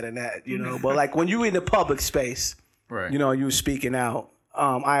telling what he said in that, But like when you in the public space, right? You were speaking out.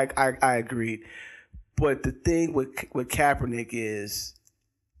 I agreed. But the thing with Kaepernick is.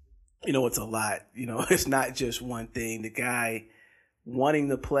 It's a lot. It's not just one thing. The guy wanting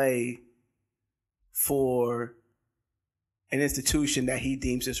to play for an institution that he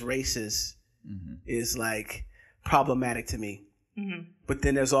deems as racist is like problematic to me. But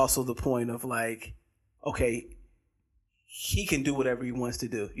then there's also the point of like, okay, he can do whatever he wants to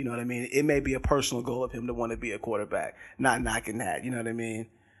do. You know what I mean? It may be a personal goal of him to want to be a quarterback. Not knocking that. You know what I mean?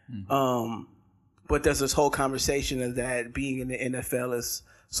 But there's this whole conversation of that being in the NFL is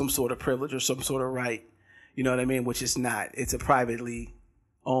some sort of privilege or some sort of right, you know what I mean? Which is not. It's a privately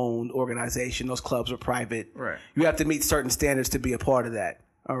owned organization. Those clubs are private. Right. You have to meet certain standards to be a part of that.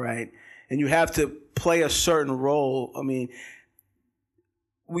 All right. And you have to play a certain role. I mean,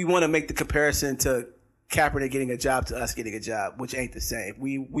 we want to make the comparison to Kaepernick getting a job to us getting a job, which ain't the same.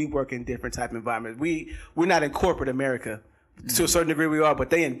 We work in different type of environments. We're not in corporate America. To a certain degree we are, but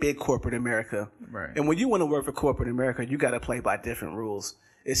they in big corporate America. Right. And when you want to work for corporate America, you got to play by different rules.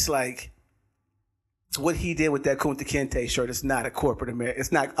 It's like what he did with that Kunta Kinte shirt is not a corporate America.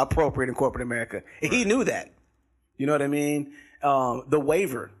 It's not appropriate in corporate America. And he knew that. You know what I mean? The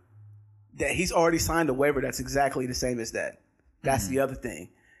waiver that he's already signed a waiver that's exactly the same as that. That's the other thing.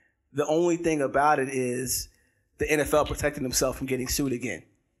 The only thing about it is the NFL protecting themselves from getting sued again,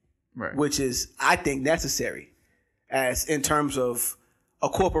 right? Which is, I think, necessary. As in terms of a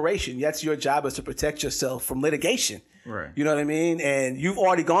corporation, that's your job is to protect yourself from litigation. Right. You know what I mean? And you've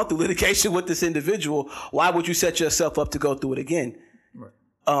already gone through litigation with this individual. Why would you set yourself up to go through it again? Right.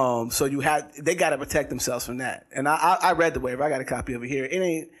 So they got to protect themselves from that. And I read the waiver. I got a copy of it here.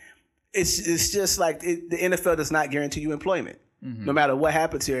 It's just like the NFL does not guarantee you employment. No matter what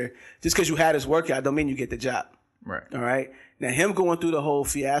happens here, just because you had his workout don't mean you get the job. Right. All right. Now him going through the whole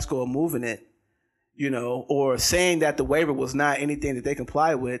fiasco of moving it, or saying that the waiver was not anything that they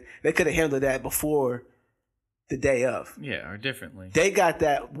comply with, they could have handled that before the day of. Yeah, or differently. They got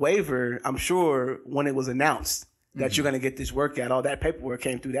that waiver, I'm sure, when it was announced that you're going to get this workout. All that paperwork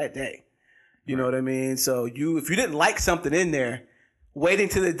came through that day. You know what I mean? So if you didn't like something in there, waiting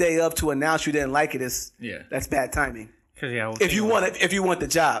till the day of to announce you didn't like it that's bad timing. If you want the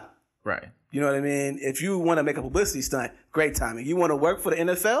job. Right. You know what I mean? If you want to make a publicity stunt, great timing. You want to work for the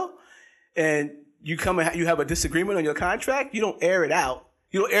NFL and you come and you have a disagreement on your contract, you don't air it out.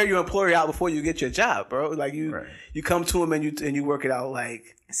 You don't air your employer out before you get your job, bro. Like you come to him and you work it out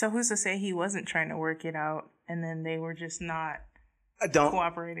like. So who's to say he wasn't trying to work it out and then they were just not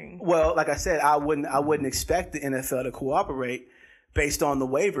cooperating? Well, like I said, I wouldn't expect the NFL to cooperate based on the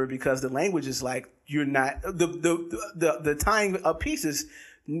waiver because the language is like you're not the tying of pieces,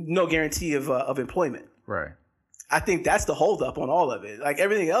 no guarantee of employment. Right. I think that's the holdup on all of it. Like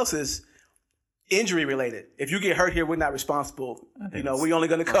everything else is injury related. If you get hurt here, we're not responsible. We're only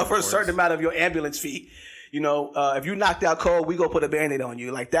going to cover a certain amount of your ambulance fee. If you knocked out cold, we go put a Band-Aid on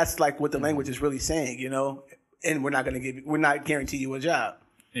you. Like that's like what the language is really saying, and we're not guarantee you a job.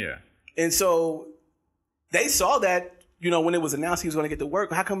 Yeah. And so they saw that, when it was announced he was going to get to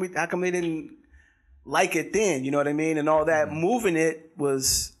work. How come they didn't like it then? You know what I mean? And all that moving it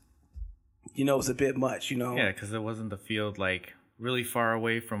was was a bit much, Yeah, because it wasn't the field like really far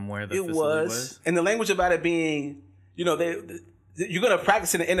away from where the facility was. And the language about it being, you're going to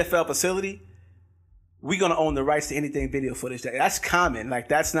practice in an NFL facility. We're going to own the rights to anything video footage. That's common. Like,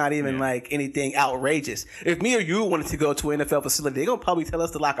 that's not even like anything outrageous. If me or you wanted to go to an NFL facility, they're going to probably tell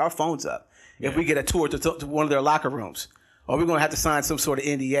us to lock our phones up if we get a tour to one of their locker rooms. Or we're going to have to sign some sort of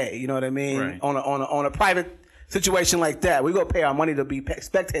NDA, you know what I mean? Right. On a private situation like that. We're going to pay our money to be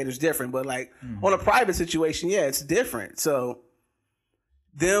spectators different. But, like, on a private situation, it's different. So,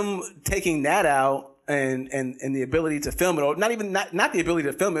 them taking that out and the ability to film it, or not the ability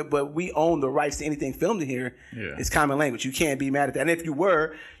to film it, but we own the rights to anything filmed in here. It's common language. You can't be mad at that. And if you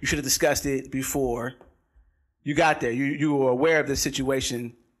were, you should have discussed it before you got there. You were aware of the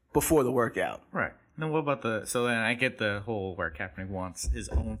situation before the workout. Right. And then what about so then I get the whole where Kaepernick wants his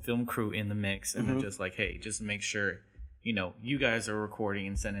own film crew in the mix, and then just like, hey, just make sure, you guys are recording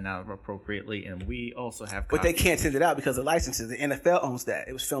and sending out appropriately, and we also have copies. But they can't send it out because the licenses, the NFL owns that.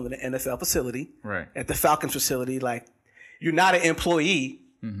 It was filmed in an NFL facility. Right. At the Falcons facility. Like, you're not an employee.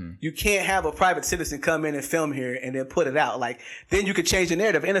 You can't have a private citizen come in and film here and then put it out. Like, then you could change the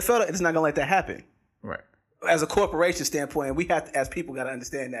narrative. NFL is not going to let that happen. Right. As a corporation standpoint, we have to, as people, got to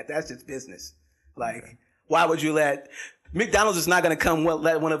understand that. That's just business. Like, why would you let... McDonald's is not going to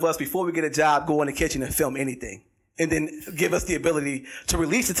let one of us, before we get a job, go in the kitchen and film anything. And then give us the ability to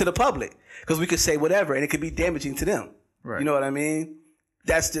release it to the public. Because we could say whatever, and it could be damaging to them. Right. You know what I mean?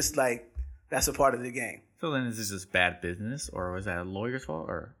 That's just like, that's a part of the game. So then is this just bad business, or was that a lawyer's fault?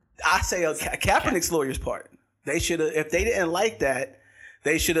 Or I say Kaepernick's lawyer's part. They should have, if they didn't like that,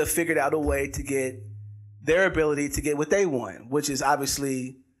 they should have figured out a way to get their ability to get what they want, which is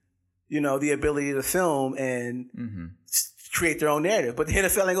obviously, the ability to film and create their own narrative. But the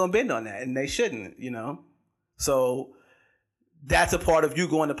NFL ain't going to bend on that, and they shouldn't, So that's a part of you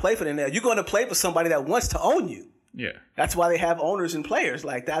going to play for them. You're going to play for somebody that wants to own you. Yeah. That's why they have owners and players.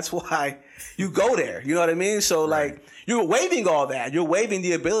 Like, that's why you go there. You know what I mean? So, like, you're waiving all that. You're waiving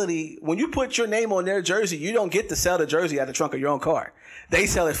the ability. When you put your name on their jersey, you don't get to sell the jersey out the trunk of your own car. They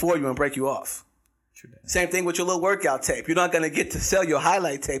sell it for you and break you off. Same thing with your little workout tape. You're not going to get to sell your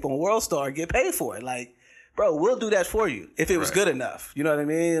highlight tape on WorldStar and get paid for it. Like, bro, we'll do that for you if it was good enough. You know what I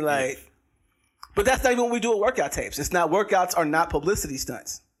mean? Like, but that's not even what we do with workout tapes. It's not, workouts are not publicity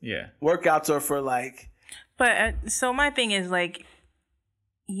stunts. Yeah. Workouts are for like. But so my thing is like,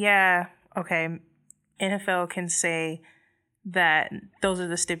 okay, NFL can say that those are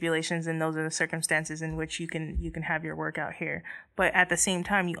the stipulations and those are the circumstances in which you can have your workout here. But at the same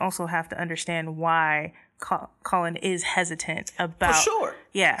time, you also have to understand why Colin is hesitant about. For sure.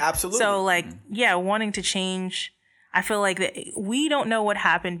 Yeah. Absolutely. So like, wanting to change. I feel like that we don't know what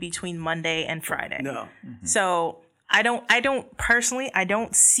happened between Monday and Friday. No. So I don't personally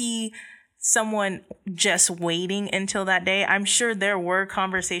see someone just waiting until that day. I'm sure there were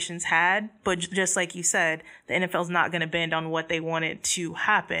conversations had, but just like you said, the NFL's not going to bend on what they wanted to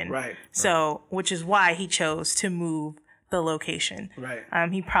happen. Right. So, which is why he chose to move the location. Right.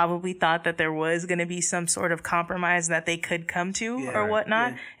 He probably thought that there was going to be some sort of compromise that they could come to or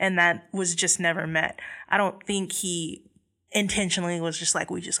whatnot. Yeah. And that was just never met. I don't think he intentionally was just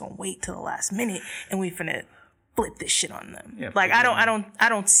like, we just going to wait till the last minute and we finna flip this shit on them. Yeah, like I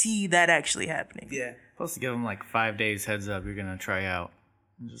don't see that actually happening. Yeah. Supposed to give them like 5 days heads up. You're gonna try out.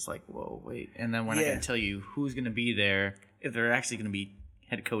 I'm just like, whoa, wait, and then we're not gonna tell you who's gonna be there, if they're actually gonna be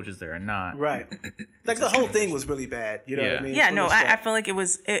head coaches there or not. Right. Like the whole thing was really bad. You know what I mean? Yeah. No, I feel like it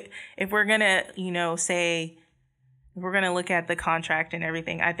was. If we're gonna say, if we're gonna look at the contract and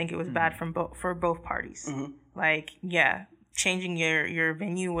everything, I think it was bad for both parties. Mm-hmm. Like, changing your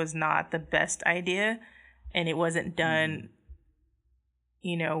venue was not the best idea. And it wasn't done,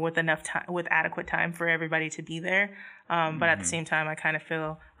 with enough time, with adequate time for everybody to be there. But at the same time, I kind of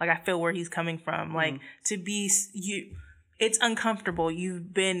feel where he's coming from. Like it's uncomfortable.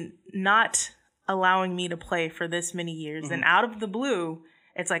 You've been not allowing me to play for this many years, and out of the blue,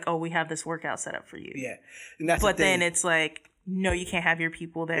 it's like, oh, we have this workout set up for you. Yeah, and that's but then it's like, no, you can't have your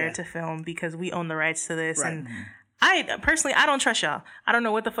people there to film because we own the rights to this. Right. And I personally, I don't trust y'all. I don't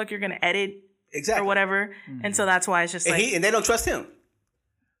know what the fuck you're gonna edit. Exactly. Or whatever. And so that's why it's just like... And they don't trust him.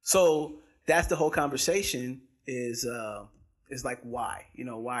 So that's the whole conversation is like, why?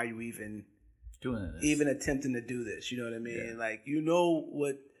 Why are you even... doing this? Even attempting to do this? You know what I mean? Yeah. Like,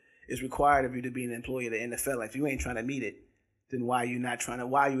 what is required of you to be an employee of the NFL. Like, if you ain't trying to meet it, then why are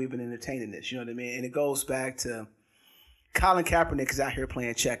you even entertaining this? You know what I mean? And it goes back to Colin Kaepernick is out here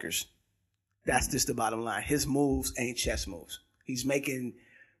playing checkers. That's just the bottom line. His moves ain't chess moves. He's making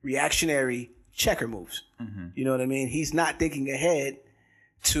reactionary checker moves. You know what I mean? He's not thinking ahead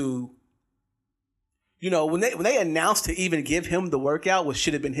to when they announced to even give him the workout, which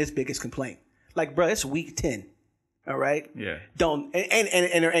should have been his biggest complaint. Like, bro, it's week 10. All right? Yeah.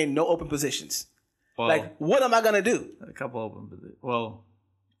 And there ain't no open positions. Well, like, what am I going to do? A couple open positions. Well,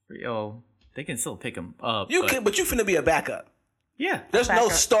 they can still pick him up. But you finna be a backup. Yeah. There's no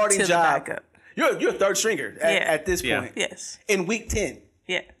starting job. You're a third stringer at this point. Yes. In week 10.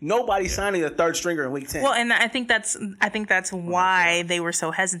 Yeah. Nobody's signing a third stringer in week 10. Well, and I think that's why they were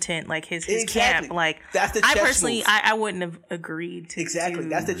so hesitant. Like his camp. Like that's the chess I personally, move. I wouldn't have agreed to. Exactly.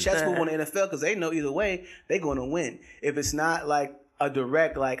 That's the chess move on the NFL because they know either way they're going to win. If it's not like a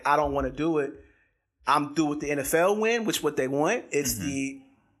direct, like I don't want to do it, I'm through with the NFL win, which what they want. It's the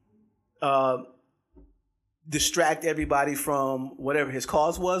distract everybody from whatever his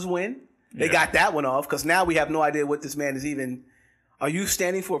cause was win. They got that one off because now we have no idea what this man is even. Are you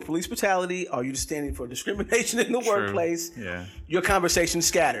standing for police brutality? Are you standing for discrimination in the workplace? Yeah. Your conversation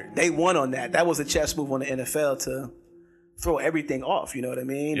scattered. They won on that. That was a chess move on the NFL to throw everything off. You know what I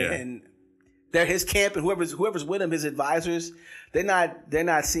mean? Yeah. And they're his camp and whoever's with him, his advisors, they're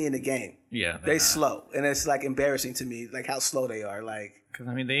not seeing the game. Yeah. They slow. And it's like embarrassing to me, like how slow they are. Like, because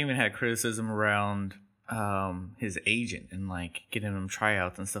I mean, they even had criticism around his agent and like getting him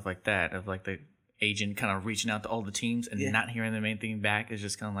tryouts and stuff like that. Of like the agent kind of reaching out to all the teams and not hearing them anything back is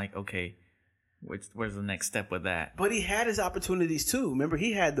just kind of like, okay, where's the next step with that? But he had his opportunities too. Remember,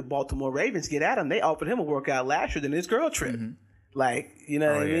 he had the Baltimore Ravens get at him. They offered him a workout last year than his girl trip. Mm-hmm. Like, you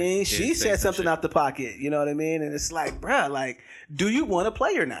know what I mean? Yeah, she said something out the pocket, you know what I mean? And it's like, bruh, like, do you want to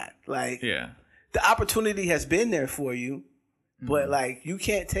play or not? Like, the opportunity has been there for you, but like, you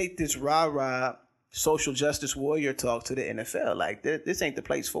can't take this rah-rah social justice warrior talk to the NFL. Like, this ain't the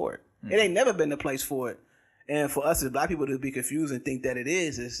place for it. It ain't never been the place for it. And for us as black people to be confused and think that it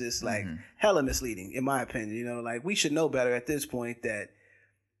is, it's just like hella misleading, in my opinion. You know, like we should know better at this point that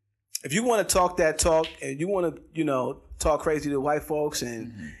if you want to talk that talk and you want to, you know, talk crazy to white folks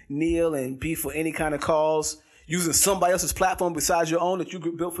and kneel and be for any kind of cause using somebody else's platform besides your own that you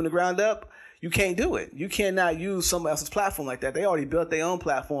built from the ground up, you can't do it. You cannot use somebody else's platform like that. They already built their own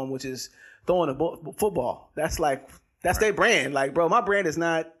platform, which is throwing a football. That's their brand. Like, bro, my brand is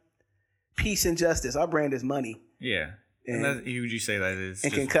not peace and justice. Our brand is money. Yeah. And would you say that is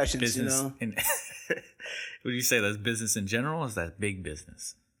and concussions, business, you know? Would you say that's business in general or is that big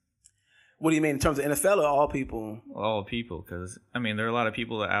business? What do you mean in terms of NFL or all people? All people, because, I mean, there are a lot of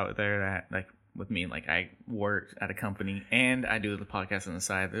people out there that, like, with me, like, I work at a company and I do the podcast on the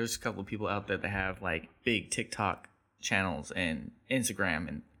side. There's a couple of people out there that have, like, big TikTok channels and Instagram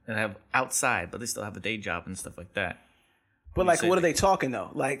and have outside, but they still have a day job and stuff like that. But like, what are they talking though?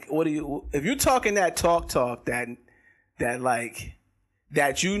 Like, if you're talking that talk that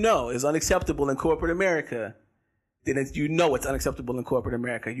you know is unacceptable in corporate America, then it's unacceptable in corporate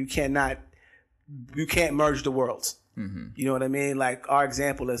America. You can't merge the worlds. Mm-hmm. You know what I mean? Like our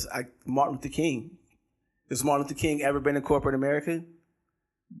example is Martin Luther King. Has Martin Luther King ever been in corporate America?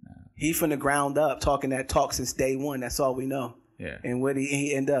 No. He from the ground up talking that talk since day one. That's all we know. Yeah. And where did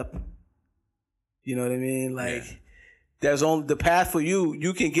he end up? You know what I mean? Like, there's only the path for you.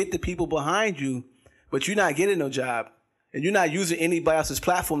 You can get the people behind you, but you're not getting no job. And you're not using anybody else's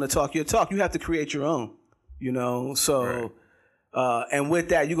platform to talk your talk. You have to create your own, you know? So, and with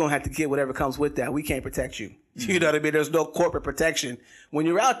that, you're going to have to get whatever comes with that. We can't protect you. Mm-hmm. You know what I mean? There's no corporate protection when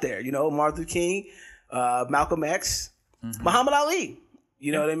you're out there. You know, Martin Luther King, Malcolm X, Muhammad Ali.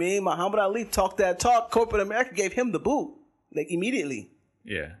 You know what I mean? Muhammad Ali talked that talk. Corporate America gave him the boot, like immediately.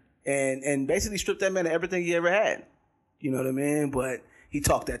 Yeah. And basically stripped that man of everything he ever had. You know what I mean? But he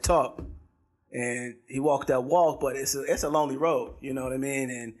talked that talk, and he walked that walk. But it's a lonely road. You know what I mean?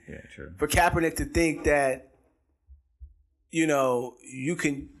 And true. For Kaepernick to think that, you know, you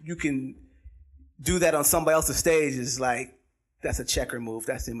can do that on somebody else's stage is like, that's a checker move.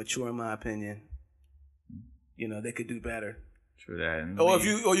 That's immature, in my opinion. You know, they could do better. True that. Or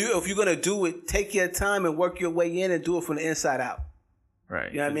if you're gonna do it, take your time and work your way in and do it from the inside out.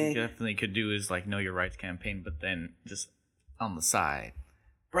 Right. You know what I mean? You definitely could do is like Know Your Rights campaign, but then just on the side.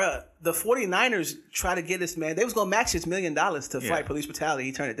 Bruh, the 49ers try to get this man. They was going to match his $1 million to fight police brutality.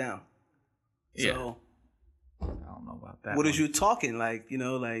 He turned it down. Yeah. So, I don't know about that. What is you talking? Like, you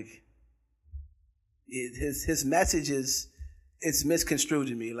know, like his message is, it's misconstrued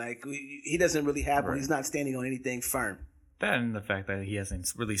to me. Like he doesn't really have one. He's not standing on anything firm. That and the fact that he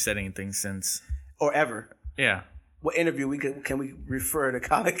hasn't really said anything since. Or ever. Yeah. What interview can we refer to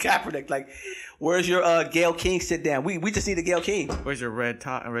Colin Kaepernick? Like, where's your Gayle King sit down? We just need a Gayle King. Where's your red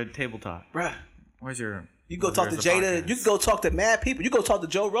table talk? Bruh. Where's your... You go talk to Jada. Podcast? You can go talk to mad people. You go talk to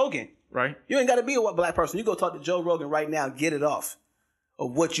Joe Rogan. Right. You ain't got to be a black person. You go talk to Joe Rogan right now. Get it off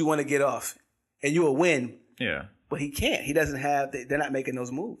of what you want to get off. and you will win. Yeah. But he can't. He doesn't have. They're not making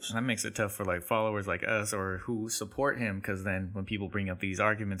those moves. And that makes it tough for like followers like us or who support him, because then when people bring up these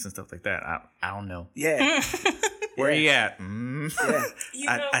arguments and stuff like that, I don't know. Yeah. Where he at?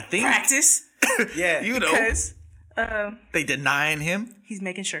 Yeah. I think practice. Yeah. Because they denying him. he's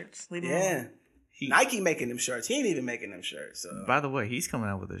making shirts. Leave him alone. Nike making them shirts. He ain't even making them shirts. So. By the way, he's coming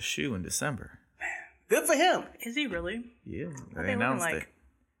out with a shoe in December. Good for him. Is he really? Yeah, What they announced like? it.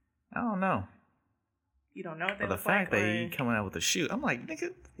 I don't know. You don't know what they But the look fact like, that or- he coming out with a shoe, I'm like, nigga,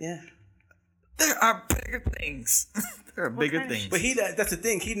 Yeah. there are bigger things. There are bigger kind of things. But that's the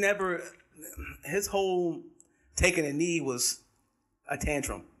thing. He never. His whole taking a knee was a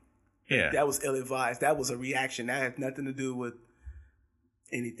tantrum. Yeah. That was ill-advised. That was a reaction. That had nothing to do with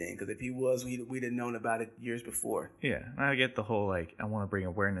anything. Because if he was, we'd have known about it years before. Yeah, I get the whole like I want to bring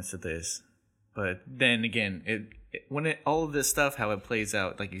awareness to this, but then again, all of this stuff, how it plays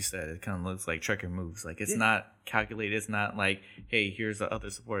out, like you said, it kind of looks like trucker moves. Like it's not calculated. It's not like, hey, here's the other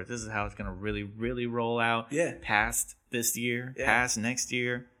support. This is how it's gonna really, really roll out. Yeah. Past this year, past next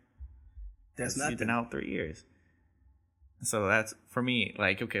year. That's He's nothing. been out 3 years. So that's for me.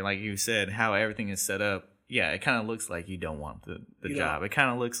 Like okay, like you said, how everything is set up. Yeah, it kind of looks like you don't want the job. It kind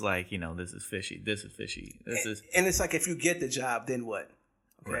of looks like, this is fishy. This is fishy. And it's like, if you get the job, then what?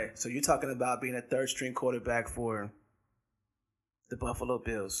 Okay, Right. so you're talking about being a third-string quarterback for the Buffalo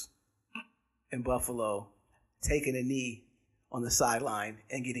Bills in Buffalo, taking a knee on the sideline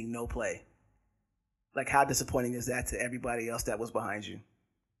and getting no play. Like, how disappointing is that to everybody else that was behind you?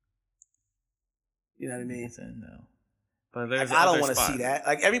 You know what I mean? No. But there's I don't other want to spots. see that.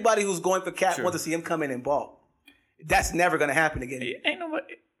 Like, everybody who's going for Cap Sure. wants to see him come in and ball. That's never going to happen again. Ain't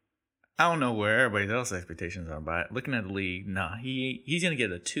nobody. I don't know where everybody else's expectations are, but looking at the league, nah, he's gonna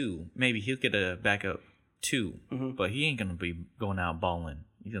get a 2. Maybe he'll get a backup 2, but he ain't gonna be going out balling.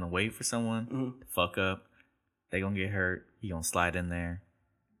 He's gonna wait for someone to fuck up. They gonna get hurt. He gonna slide in there.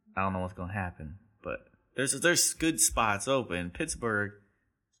 I don't know what's gonna happen, but there's good spots open. Pittsburgh,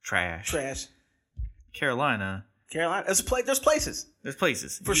 trash. Carolina. There's places. There's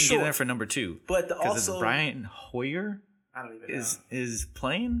places For you can sure. get there for number 2. But also Brian Hoyer I don't even know. is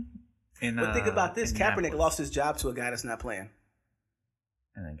playing. But think about this: Kaepernick Indianapolis. lost his job to a guy that's not playing.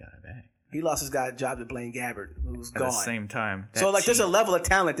 And then got it back. He lost his job to Blaine Gabbert, who's At gone. the same time, So there's a level of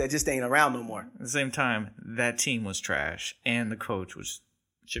talent that just ain't around no more. At the same time, that team was trash, and the coach was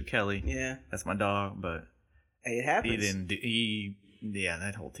Chip Kelly. Yeah, That's my dog, but hey, it happens. he didn't.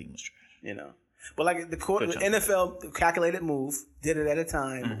 That whole team was trash. But like the NFL calculated move did it at a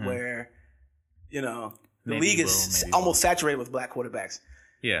time where, the Maybe league is almost saturated with black quarterbacks.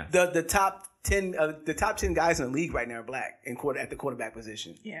 Yeah, The top 10 guys in the league right now are black at the quarterback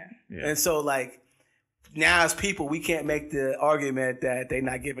position. Yeah. And so like now as people, we can't make the argument that they're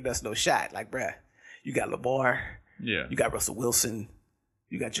not giving us no shot. Like, bruh, you got Lamar, yeah. you got Russell Wilson,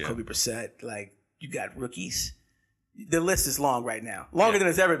 you got Jacoby Brissett, like you got rookies. The list is long right now, longer than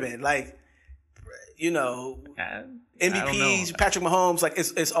it's ever been. Like, MVPs, Patrick Mahomes, like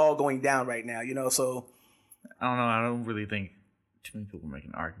it's all going down right now. So I don't know. I don't really think too many people make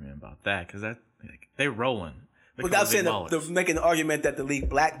an argument about that because they're rolling. but I'm saying they're making the argument that the league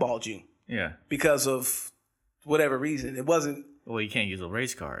blackballed you yeah. because of whatever reason. It wasn't. Well, you can't use a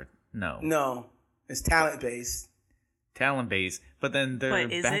race card. No, it's talent based. Talent based, but then their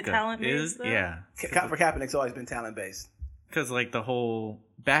But is it backup talent-based, though? yeah. For Kaepernick's always been talent based. Because like the whole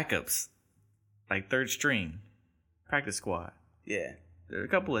backups, like third string, practice squad. Yeah, There are a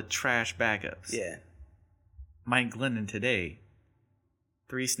couple of trash backups. yeah. Mike Glennon today,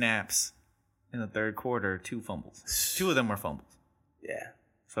 3 snaps in the third quarter, 2 fumbles. 2 of them were fumbles. Yeah.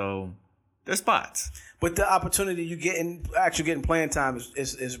 So there's spots. But the opportunity you getting playing time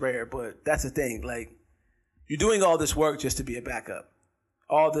is rare. But that's the thing. Like, you're doing all this work just to be a backup.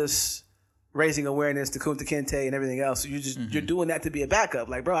 All this raising awareness to Kunta Kinte and everything else. You're doing that to be a backup.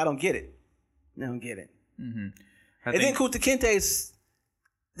 Like, bro, I don't get it. I don't get it. Then Kunta Kinte's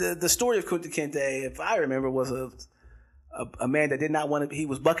the story of Kunta Kinte, if I remember, was a man that did not want to. He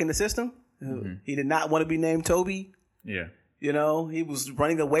was bucking the system. He did not want to be named Toby. Yeah. He was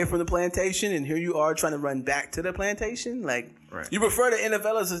running away from the plantation, and here you are trying to run back to the plantation. Like, Right. you refer to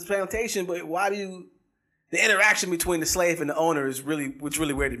NFL as a plantation, but why do you? The interaction between the slave and the owner is which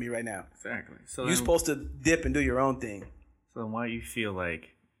really weird to me right now. Exactly. So You're supposed to dip and do your own thing. So then why do you feel like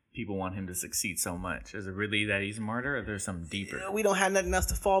people want him to succeed so much? Is it really that he's smarter, or there's something deeper? We don't have nothing else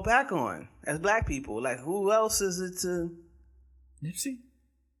to fall back on as black people. Like, who else is it to? Nipsey?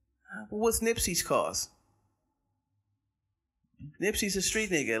 What's Nipsey's cause? Nipsey's a street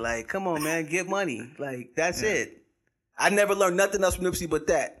nigga. Like, come on, man, get money. Like, that's it. I never learned nothing else from Nipsey but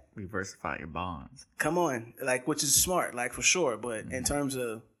that. Diversify your bonds. Come on, like, which is smart, like, for sure. But in terms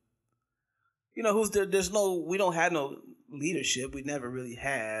of, you know, we don't have no leadership. We never really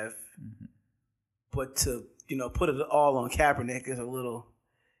have. But to, you know, put it all on Kaepernick is a little,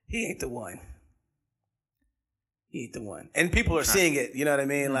 he ain't the one. He ain't the one. And people are seeing it, you know what I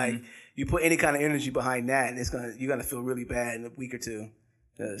mean? Like, you put any kind of energy behind that, and you're gonna feel really bad in a week or two.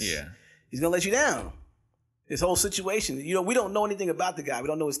 Yeah. He's gonna let you down. This whole situation. You know, we don't know anything about the guy. We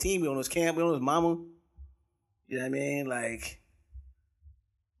don't know his team. We don't know his camp. We don't know his mama. You know what I mean? Like,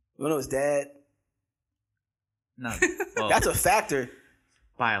 we don't know his dad. No. Well, that's a factor.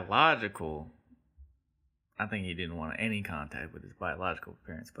 Biological. I think he didn't want any contact with his biological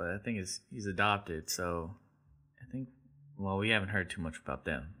parents, but I think he's adopted, so I think, well, we haven't heard too much about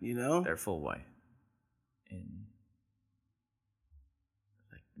them. You know? They're full white. In,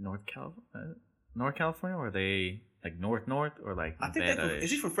 like, North California, or are they, like, north, or, like, I think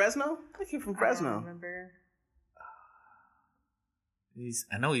is he from Fresno? I think he's from Fresno. I don't remember.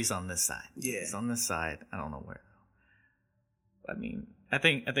 I know he's on this side. Yeah. He's on this side. I don't know where, though. I mean, I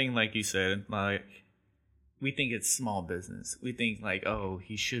think, like you said, like, we think it's small business. We think, like, oh,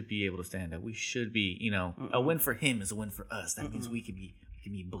 he should be able to stand up. We should be, you know, a win for him is a win for us. That means we can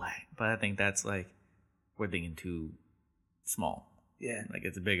be black. But I think that's, like, we're thinking too small. Yeah. Like,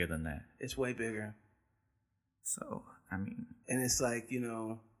 it's bigger than that. It's way bigger. So, I mean. And it's like, you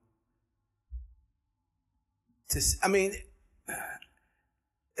know,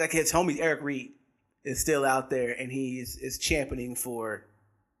 like his homie Eric Reed is still out there, and he is championing for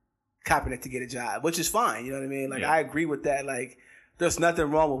Kaepernick to get a job, which is fine. You know what I mean? Like, I agree with that. Like, there's nothing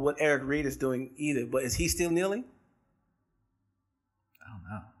wrong with what Eric Reed is doing either. But is he still kneeling? I don't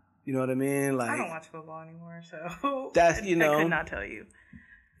know. You know what I mean? Like, I don't watch football anymore, so that's, you know, I could not tell you.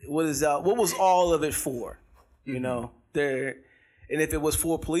 What was all of it for? You know, and if it was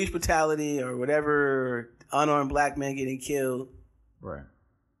for police brutality or whatever, unarmed black men getting killed, right?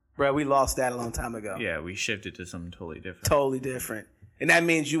 Bro, we lost that a long time ago. Yeah, we shifted to something totally different. Totally different. And that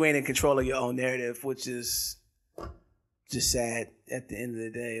means you ain't in control of your own narrative, which is just sad at the end of the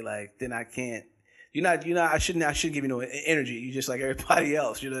day. Like, then I can't. I shouldn't give you no energy. You're just like everybody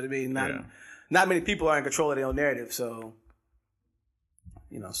else. You know what I mean? Not many people are in control of their own narrative, so,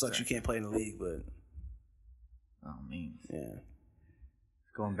 you know, such you can't play in the league, but. Oh, mean. Yeah.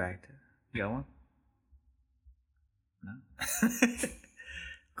 Going back to, you got one? No.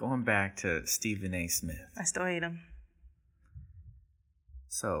 Going back to Stephen A. Smith. I still hate him.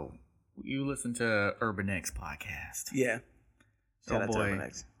 So, you listen to Urban X podcast. Yeah.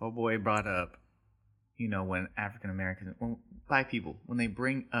 Oh boy brought up, you know, when black people, when they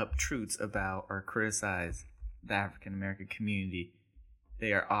bring up truths about or criticize the African American community,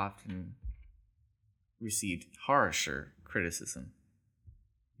 they are often received harsher criticism.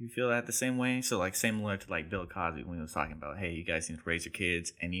 You feel that the same way? So, like, similar to, like, Bill Cosby when he was talking about, hey, you guys need to raise your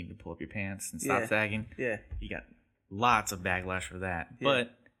kids and you need to pull up your pants and stop sagging. Yeah. You got lots of backlash for that. Yeah.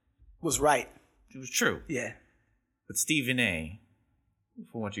 But was right. It was true. Yeah. But Stephen A.,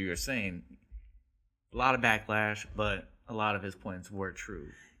 for what you were saying, a lot of backlash, but a lot of his points were true.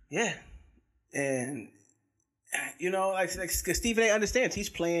 Yeah. And, you know, like Stephen A. understands. He's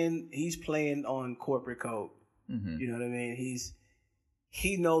playing on corporate code. Mm-hmm. You know what I mean?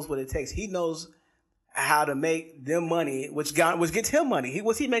 He knows what it takes. He knows how to make them money, which gets him money.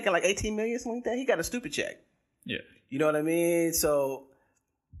 Was he making like $18 million, something like that? He got a stupid check. Yeah. You know what I mean? So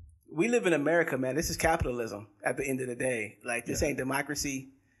we live in America, man. This is capitalism at the end of the day. Like, this ain't democracy.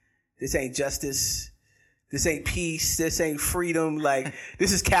 This ain't justice. This ain't peace. This ain't freedom. Like,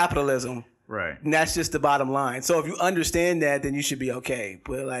 this is capitalism. Right. And that's just the bottom line. So if you understand that, then you should be okay.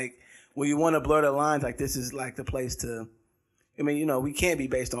 But, like, when you want to blur the lines, like, this is like the place to... I mean, you know, we can't be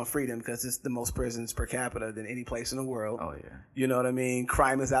based on freedom because it's the most prisons per capita than any place in the world. Oh, yeah. You know what I mean?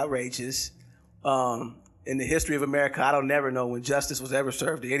 Crime is outrageous. In the history of America, I don't never know when justice was ever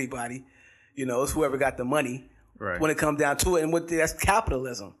served to anybody. You know, it's whoever got the money. Right. When it comes down to it. And that's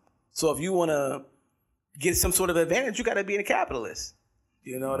capitalism. So if you want to get some sort of advantage, you got to be a capitalist.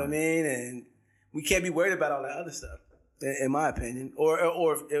 You know what I mean? And we can't be worried about all that other stuff, in my opinion.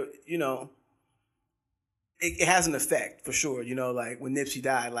 Or you know... It has an effect, for sure. You know, like when Nipsey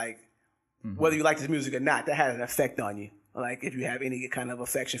died, like whether you like his music or not, that had an effect on you. Like if you have any kind of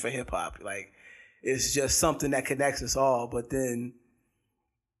affection for hip hop, like it's just something that connects us all. But then,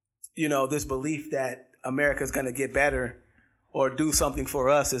 you know, this belief that America's going to get better or do something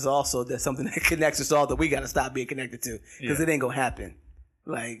for us is also that something that connects us all that we got to stop being connected to because it ain't going to happen.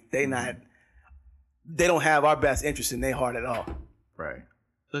 Like they don't have our best interest in their heart at all. Right.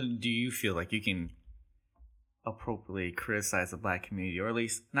 So do you feel like you can appropriately criticize the black community, or at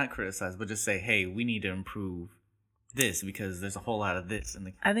least not criticize, but just say, hey, we need to improve this because there's a whole lot of this in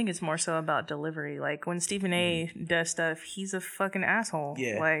the. I think it's more so about delivery. Like when Stephen A. does stuff, he's a fucking asshole.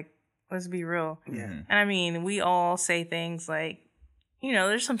 Yeah. Like, let's be real. Yeah. And I mean, we all say things like, you know,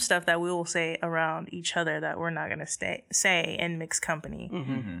 there's some stuff that we will say around each other that we're not gonna say in mixed company.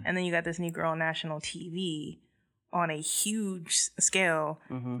 And then you got this Negro on national TV on a huge scale,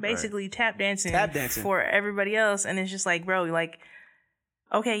 basically tap dancing for everybody else, and it's just like, bro, like,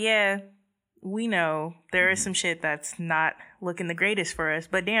 okay, yeah, we know there is some shit that's not looking the greatest for us,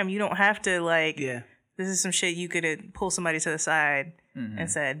 but damn, you don't have to, like, this is some shit you could pull somebody to the side and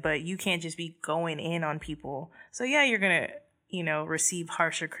said, but you can't just be going in on people. So yeah, you're gonna, you know, receive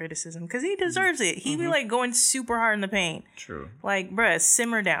harsher criticism because he deserves it. He be like going super hard in the paint. True. Like, bruh,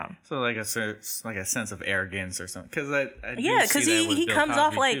 simmer down. So like a sense of arrogance or something. Because because he comes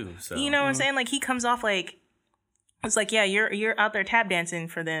off like, too, so. You know what I'm saying? Like he comes off like, it's like, yeah, you're out there tap dancing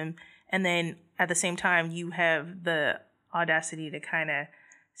for them, and then at the same time you have the audacity to kind of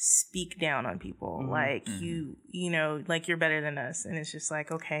speak down on people, like you know, like you're better than us, and it's just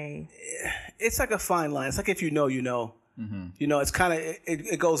like, okay, it's like a fine line. It's like if you know, you know. You know, it's kind of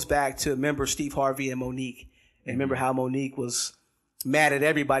it goes back to remember Steve Harvey and Monique, and remember how Monique was mad at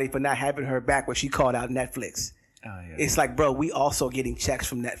everybody for not having her back when she called out Netflix. Oh, yeah. It's like, bro, we also getting checks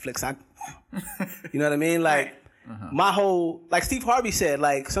from Netflix. You know what I mean? Like my whole, like Steve Harvey said,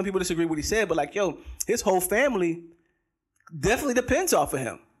 like some people disagree with what he said, but like, yo, his whole family definitely depends off of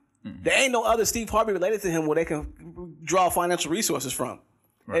him. There ain't no other Steve Harvey related to him where they can draw financial resources from.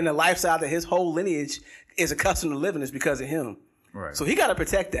 Right. And the lifestyle that his whole lineage is accustomed to living is because of him. Right. So he got to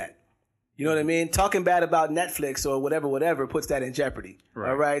protect that. You know what I mean? Talking bad about Netflix or whatever puts that in jeopardy. Right.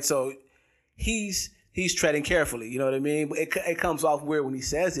 All right. So he's treading carefully. You know what I mean? But it comes off weird when he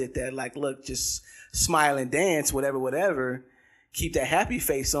says it that like, look, just smile and dance, whatever. Keep that happy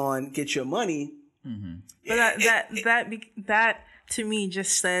face on. Get your money. But that to me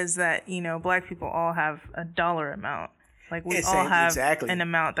just says that, you know, black people all have a dollar amount. Like we all have an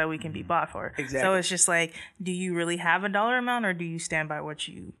amount that we can be bought for. Exactly. So it's just like, do you really have a dollar amount, or do you stand by what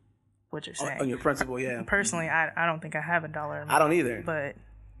you're saying? On your principle, yeah. Personally, I don't think I have a dollar amount. I don't either.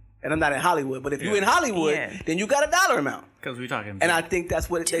 And I'm not in Hollywood. But if you're in Hollywood, then you got a dollar amount. Because we're talking. And I think that's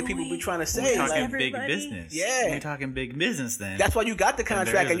what people be trying to say. We're talking big business. Yeah. We're talking big business then. That's why you got the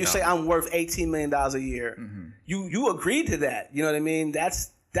contract and you say I'm worth $18 million a year. You agreed to that. You know what I mean?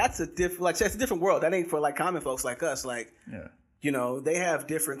 That's a different, like, it's a different world. That ain't for like common folks like us. Like, you know, they have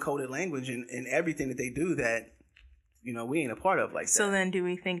different coded language in everything that they do that, you know, we ain't a part of like that. So then do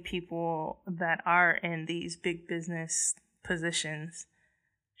we think people that are in these big business positions,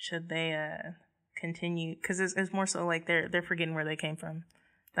 should they continue? Because it's more so like they're forgetting where they came from.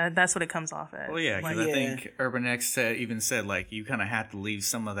 That's what it comes off as. Well, yeah, because I think Urban X said like you kind of have to leave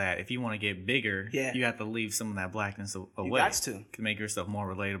some of that. If you want to get bigger, you have to leave some of that blackness away. You got to make yourself more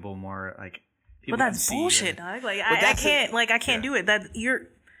relatable, more like. But that's bullshit, dog. Like I can't do it.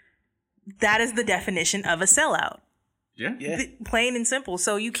 That is the definition of a sellout. Yeah. Plain and simple.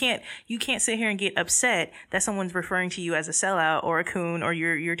 So you can't sit here and get upset that someone's referring to you as a sellout or a coon or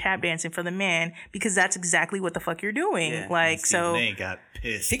you're tap dancing for the man, because that's exactly what the fuck you're doing. Yeah. Like, so they got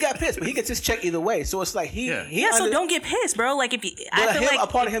pissed. He got pissed, but he gets his check either way. So it's like so don't get pissed, bro. Like if you, I feel like a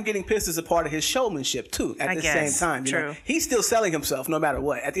part of him getting pissed is a part of his showmanship too. At the same time, you know? He's still selling himself no matter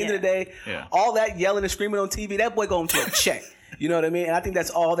what. At the end of the day, all that yelling and screaming on TV, that boy going to a check. You know what I mean? And I think that's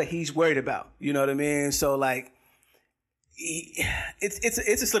all that he's worried about. You know what I mean? So like.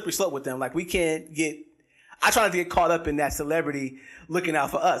 It's a slippery slope with them. Like we can't get. I try not to get caught up in that celebrity looking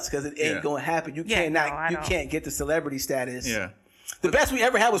out for us because it ain't going to happen. You can't get the celebrity status. Yeah. The best we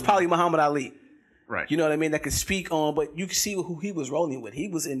ever had was probably Muhammad Ali. Right. You know what I mean? That could speak on, but you can see who he was rolling with. He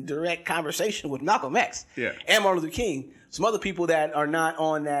was in direct conversation with Malcolm X. Yeah. And Martin Luther King. Some other people that are not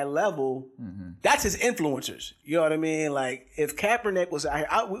on that level, that's his influencers. You know what I mean? Like, if Kaepernick was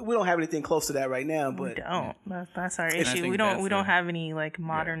out here, we don't have anything close to that right now. But we don't. That's our issue. We don't have any, like,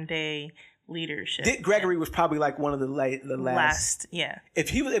 modern day leadership. Dick Gregory was probably, like, one of the last. Yeah.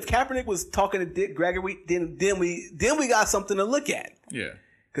 If Kaepernick was talking to Dick Gregory, then we got something to look at. Yeah.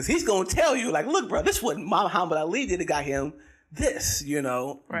 Because he's going to tell you, like, look, bro, this is what Muhammad Ali did that got him this, you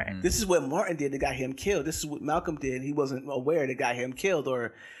know. Right. This is what Martin did that got him killed. This is what Malcolm did. He wasn't aware that got him killed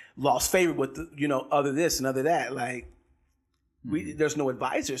or lost favor with, other this and other that. Like, there's no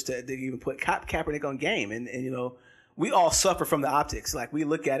advisors to even put Kaepernick on game. And, we all suffer from the optics. Like, we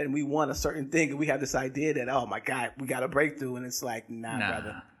look at it and we want a certain thing and we have this idea that, oh, my God, we got a breakthrough. And it's like, nah,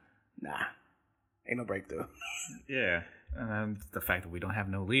 brother. Nah. Ain't no breakthrough. Yeah. And then the fact that we don't have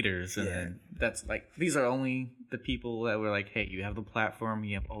no leaders, and then that's like, these are only the people that were like, hey, you have the platform,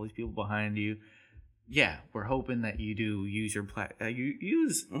 you have all these people behind you. Yeah, we're hoping that you do use your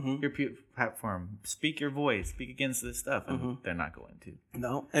your platform, speak your voice, speak against this stuff, and they're not going to.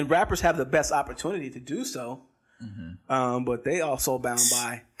 No, and rappers have the best opportunity to do so, but they also bound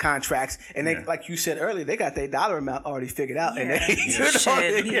by contracts, and they, like you said earlier, they got their dollar amount already figured out, and they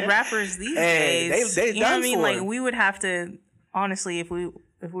these rappers these days, they you know what I mean? for Like it. we would have to honestly, if we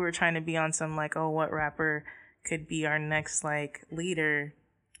were trying to be on some like, oh, what rapper could be our next like leader.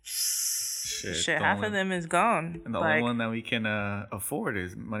 Shit, half of them is gone. And the only one that we can afford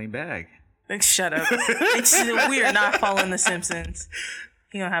is Moneybagg. Like, shut up. We are not following The Simpsons.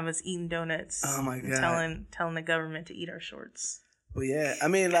 He gonna have us eating donuts. Oh my God. Telling the government to eat our shorts. But yeah, I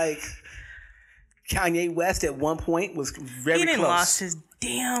mean, like Kanye West at one point was very close. He didn't lost his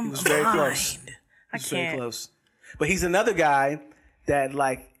damn He was very mind. close. I can't. Very close. But he's another guy that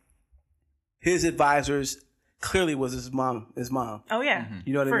like his advisors clearly was his mom. Oh yeah,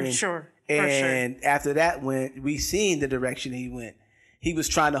 You know what I mean? For sure. And after that, when we seen the direction he went, he was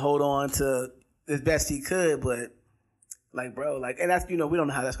trying to hold on to as best he could, but like, bro, like, and that's, we don't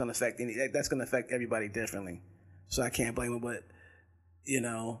know how that's going to affect that's going to affect everybody differently. So I can't blame him, but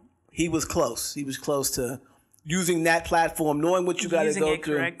he was close. He was close to using that platform, knowing what you got to go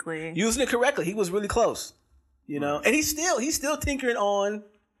through. Using it correctly. He was really close, and he's still tinkering on.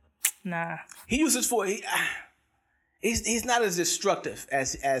 Nah. He uses he's not as destructive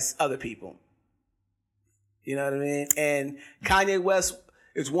as other people. You know what I mean? And Kanye West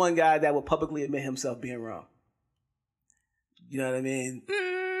is one guy that will publicly admit himself being wrong. You know what I mean?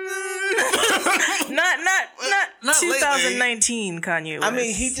 Not 2019 lately. Kanye West. I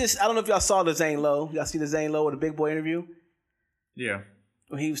mean, I don't know if y'all saw the Zane Lowe. Y'all see the Zane Lowe with the Big Boy interview? Yeah.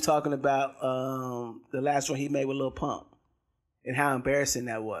 When he was talking about the last one he made with Lil Pump and how embarrassing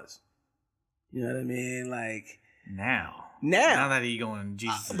that was. You know what I mean? Like, Now Now that he going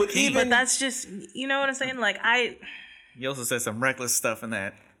Jesus, but that's just, you know what I'm saying? Like he also said some reckless stuff in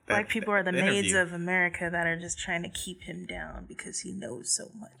that. Black people are the interview. maids of America that are just trying to keep him down because he knows so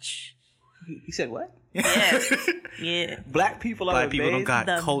much. He said what? Yeah, yeah. Black people don't got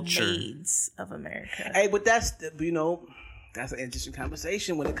the culture. Maids of America. Hey, but that's an interesting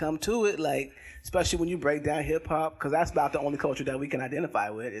conversation when it comes to it. Like, especially when you break down hip hop, because that's about the only culture that we can identify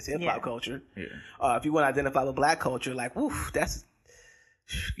with is hip hop culture. Yeah. If you want to identify with black culture, like, woof, that's,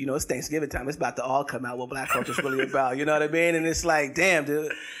 it's Thanksgiving time. It's about to all come out what black culture is really about. You know what I mean? And it's like, damn, do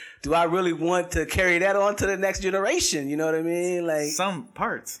I really want to carry that on to the next generation? You know what I mean? Like, some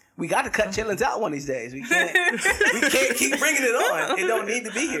parts. We got to cut chillins out one of these days. We can't keep bringing it on. It don't need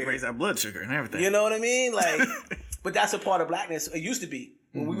to be here. Raise our blood sugar and everything. You know what I mean? Like, but that's a part of blackness. It used to be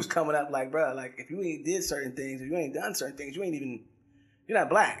when we was coming up. Like, bro, like if you ain't did certain things, if you ain't done certain things, you're not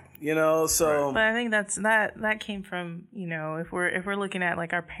black. So. But I think that came from if we're looking at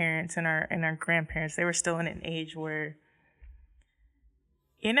like our parents and our grandparents, they were still in an age where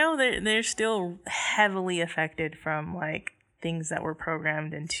they're still heavily affected from like things that were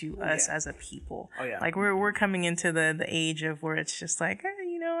programmed into us as a people. Oh yeah. Like we're coming into the age of where it's just like,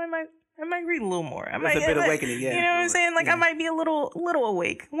 I might read a little more. It's a bit awakening, yeah. You know what I'm saying? Like I might be a little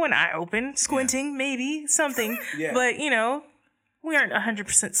awake, one eye open, squinting, maybe something. Yeah. But we aren't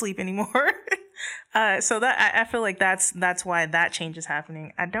 100% sleep anymore. So that I feel like that's why that change is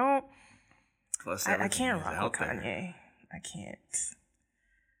happening. I can't rock with Kanye.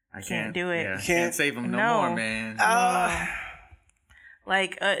 I can't do it. Yeah. Can't save him no more, man.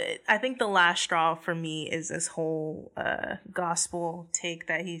 I think the last straw for me is this whole gospel take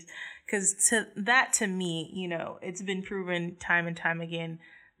that because to me, it's been proven time and time again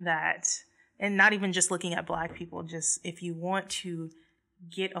that, and not even just looking at black people, just if you want to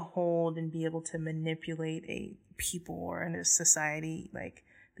get a hold and be able to manipulate a people or in a society, like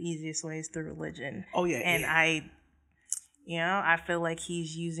the easiest way is through religion. Oh yeah. And I feel like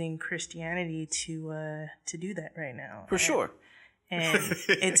he's using Christianity to do that right now. For sure. And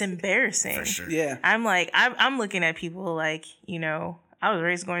it's embarrassing. For sure. Yeah. I'm looking at people like, I was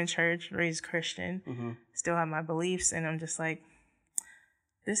raised going to church, raised Christian, still have my beliefs, and I'm just like,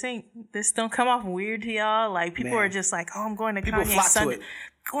 this don't come off weird to y'all. Like people are just like, oh, I'm going to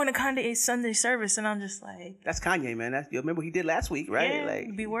Kanye's Sunday service, and I'm just like, that's Kanye, man. You remember what he did last week, right? Yeah,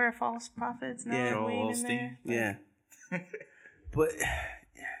 like, beware of false prophets. Yeah. In there. Yeah. But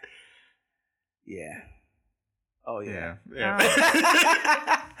yeah. Oh yeah.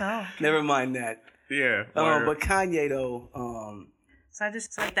 Oh. Never mind that. Yeah. But Kanye though. So I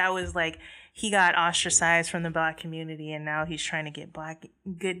just like that was like he got ostracized from the black community, and now he's trying to get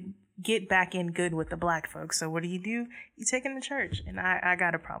get back in good with the black folks. So what do? You take him to church, and I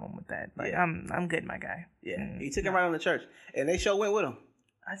got a problem with that. Like I'm good, my guy. Yeah, he took him right on the church, and they sure went with him.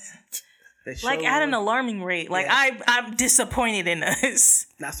 Like at an alarming rate. Like I'm disappointed in us.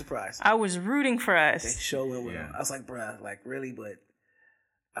 Not surprised. I was rooting for us. They sure went with him. I was like, bruh, like really, but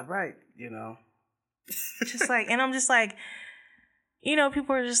all right, Just like, and I'm just like,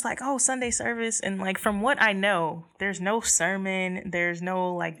 people are just like, oh, Sunday service, and like from what I know, there's no sermon, there's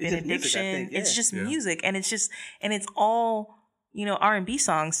no like benediction. It's just music, and it's all R&B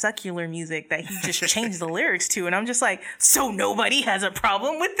songs, secular music that he just changed the lyrics to, and I'm just like, so nobody has a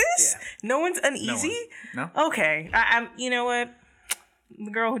problem with this? Yeah. No one's uneasy? No. Okay, I'm. You know what?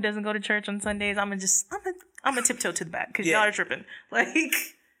 The girl who doesn't go to church on Sundays, I'm gonna tiptoe to the back because y'all are tripping. Like,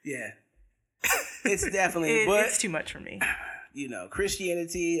 yeah, it's definitely, but it's too much for me.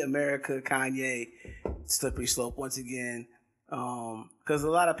 Christianity, America, Kanye, slippery slope once again, because a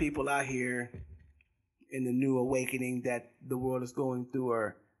lot of people out here in the new awakening that the world is going through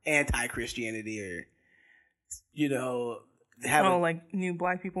are anti-Christianity or, like new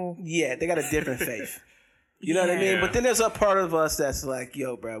black people. Yeah, they got a different faith. You know what I mean? But then there's a part of us that's like,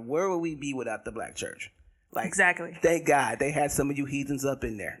 yo, bro, where would we be without the black church? Like, exactly. Thank God they had some of you heathens up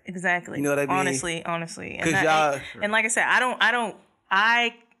in there. Exactly. You know what I mean? Honestly. And like I said,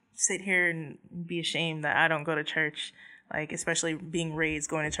 I sit here and be ashamed that I don't go to church, like especially being raised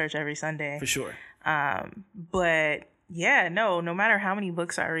going to church every Sunday. For sure. But yeah, no matter how many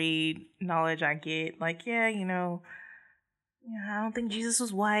books I read, knowledge I get, like, I don't think Jesus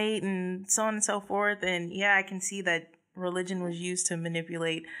was white and so on and so forth. And I can see that religion was used to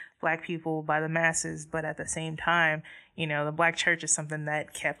manipulate black people by the masses. But at the same time, the black church is something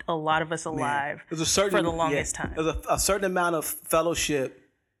that kept a lot of us alive for the longest time. There's a certain amount of fellowship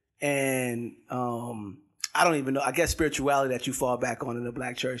and, I don't even know. I guess spirituality that you fall back on in the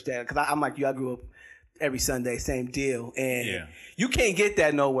black church. Because I'm like you. I grew up every Sunday, same deal, and you can't get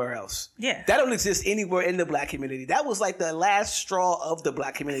that nowhere else. Yeah, that don't exist anywhere in the black community. That was like the last straw of the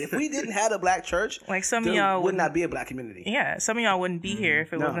black community. If we didn't have a black church, like some of y'all would not be a black community. Yeah, some of y'all wouldn't be here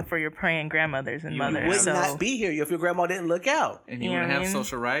if it wasn't for your praying grandmothers and mothers. You would not be here if your grandma didn't look out. And you wouldn't have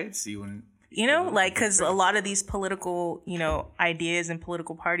social rights. You wouldn't. Like, because a lot of these political, ideas and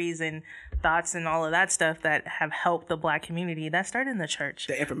political parties and thoughts and all of that stuff that have helped the black community, that started in the church.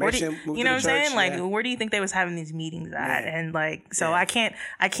 The information moved you know to the what I'm church, saying? Like, where do you think they was having these meetings at? Yeah. And like, so I can't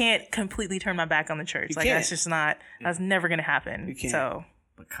completely turn my back on the church. That's just not. That's never gonna happen. You can't. So.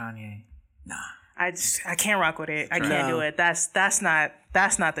 But Kanye, nah. I can't rock with it. I can't do it. That's not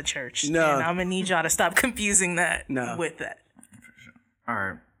the church. No. And I'm gonna need y'all to stop confusing that with that. For sure. All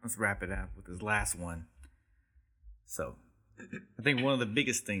right. Let's wrap it up with this last one. So, I think one of the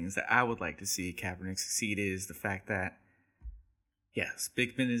biggest things that I would like to see Kaepernick succeed is the fact that, yes,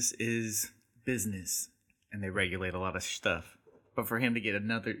 big business is business, and they regulate a lot of stuff. But for him to get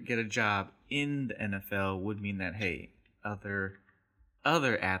a job in the NFL would mean that, hey, other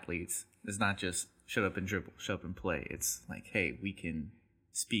athletes, it's not just shut up and dribble, shut up and play. It's like, hey, we can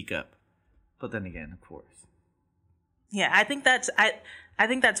speak up. But then again, of course. Yeah, I think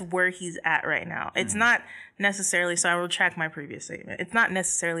that's where he's at right now. It's not necessarily, so I will retract my previous statement. It's not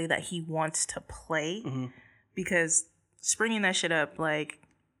necessarily that he wants to play, because springing that shit up like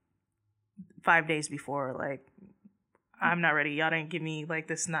 5 days before, like, I'm not ready. Y'all didn't give me, like,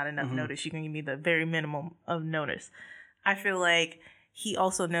 this is not enough notice. You can give me the very minimum of notice. I feel like he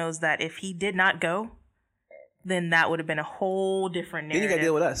also knows that if he did not go, then that would have been a whole different narrative. Then you got to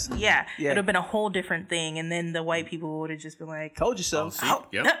deal with us. Yeah. It would have been a whole different thing. And then the white people would have just been like, told you so.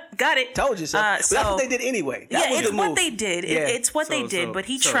 Got it. Told you so. But that's what they did anyway. It's what they did. It's what they did, but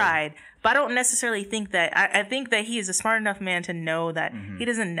he tried. But I don't necessarily think that. I think that he is a smart enough man to know that he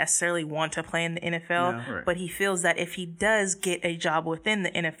doesn't necessarily want to play in the NFL, but he feels that if he does get a job within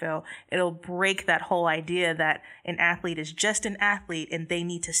the NFL, it'll break that whole idea that an athlete is just an athlete and they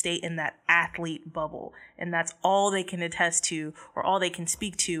need to stay in that athlete bubble. And that's all they can attest to, or all they can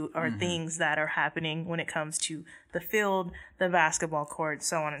speak to, are things that are happening when it comes to the field, the basketball court,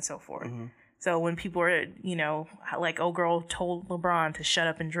 so on and so forth. So when people are, like, oh, girl told LeBron to shut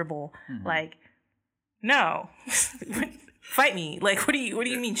up and dribble, like, no, fight me. Like, what do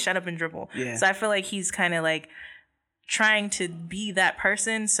you mean shut up and dribble? Yeah. So I feel like he's kind of like trying to be that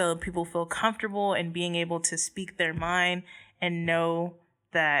person so people feel comfortable and being able to speak their mind and know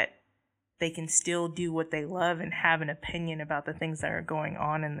that they can still do what they love and have an opinion about the things that are going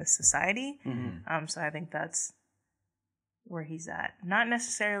on in the society. So I think that's where he's at. Not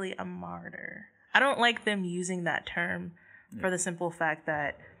necessarily a martyr. I don't like them using that term for the simple fact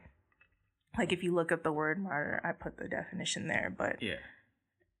that, like, if you look up the word martyr, I put the definition there, but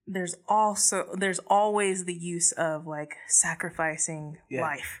there's always the use of like sacrificing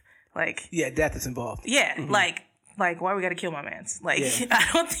life. Like death is involved. Yeah, like why we gotta kill my man's? Like I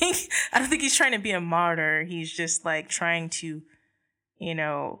don't think he's trying to be a martyr. He's just like trying to,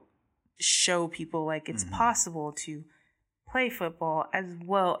 show people like it's possible to play football as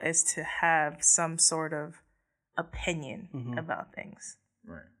well as to have some sort of opinion about things.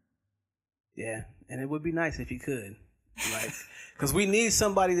 Right. Yeah, and it would be nice if he could, like, because we need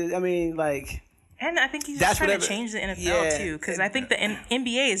somebody that And I think he's just trying to change the NFL too, because I think the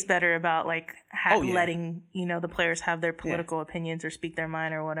NBA is better about like letting the players have their political opinions or speak their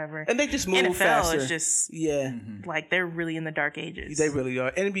mind or whatever. And they just move NFL faster. is just like they're really in the dark ages. They really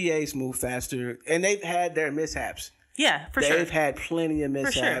are. NBA's move faster, and they've had their mishaps. Yeah, for sure. They've had plenty of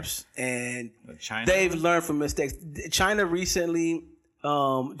mishaps, and they've learned from mistakes. China recently,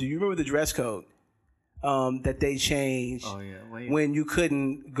 do you remember the dress code that they changed? Oh yeah, when you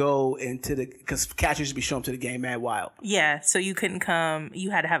couldn't go into because catchers used to be shown to the game mad wild. Yeah, so you couldn't come.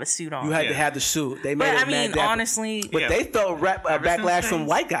 You had to have a suit on. You had to have the suit. They made it mad dapper. Honestly, but they felt backlash from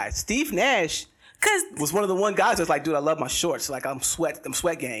white guys. Steve Nash. Was one of the one guys that's like, dude, I love my shorts. Like I'm sweat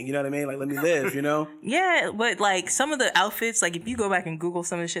gang. You know what I mean? Like let me live. Yeah, but like some of the outfits, like if you go back and Google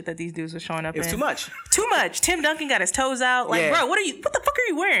some of the shit that these dudes were showing up in, it was too much. Too much. Tim Duncan got his toes out. Like, bro, what the fuck are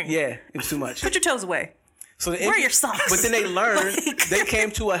you wearing? Yeah, it was too much. Put your toes away. So wear your socks. But then they learned. They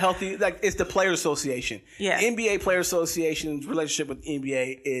came to a healthy. Like it's the Players Association. Yeah. NBA Players Association's relationship with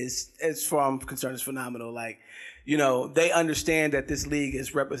NBA is from concern is phenomenal. Like, they understand that this league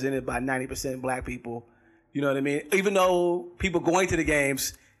is represented by 90% black people. You know what I mean? Even though people going to the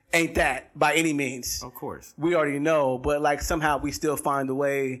games ain't that by any means. Of course. We already know, but like somehow we still find a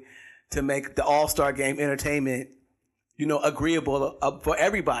way to make the All-Star game entertainment, agreeable for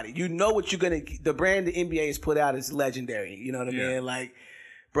everybody. What you're going to, the brand the NBA has put out is legendary. You know what I mean? Like,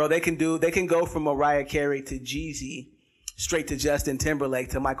 bro, they can go from Mariah Carey to Jeezy straight to Justin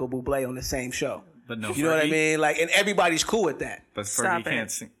Timberlake to Michael Bublé on the same show. But no, you know what I mean? Like, and everybody's cool with that. But Fergie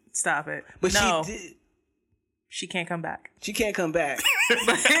can't sing. Stop it. But no. she did. She can't come back. She can't come back. You know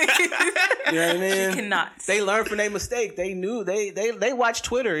what I mean? She cannot. They learned from their mistake. They knew. They watch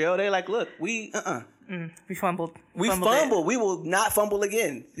Twitter, yo. They like, look, we we fumbled. We fumbled. We will not fumble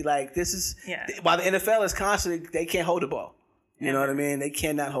again. Like this is while the NFL is constantly, they can't hold the ball. You know what I mean? They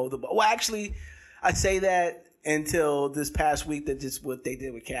cannot hold the ball. Well, actually, I say that until this past week that just what they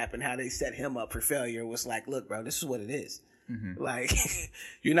did with Cap and how they set him up for failure was like, look, bro, this is what it is. Like,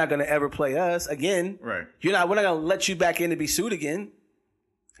 you're not gonna ever play us again. Right. We're not gonna let you back in to be sued again.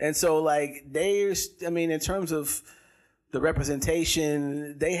 And so, like, in terms of the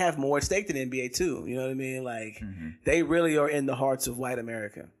representation, they have more at stake than NBA too. You know what I mean? Like, they really are in the hearts of white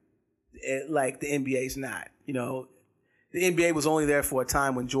America. Like the NBA's not. The NBA was only there for a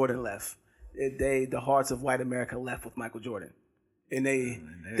time when Jordan left. The hearts of white America left with Michael Jordan. And the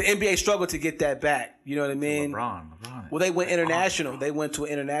NBA struggled to get that back. You know what I mean? LeBron. Well, they went international. They went to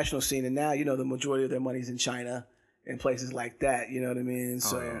an international scene, and now the majority of their money's in China and places like that. You know what I mean?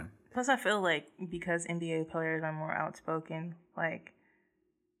 So. Plus, I feel like because NBA players are more outspoken, like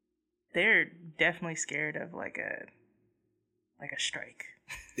they're definitely scared of like a strike.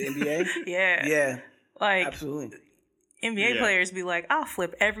 The NBA? Yeah. Yeah. Like absolutely. NBA players be like, I'll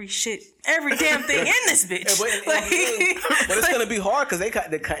flip every damn thing in this bitch. But it's gonna be hard because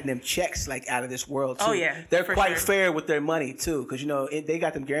they're cutting them checks like out of this world too. Oh yeah, they're quite fair with their money too because they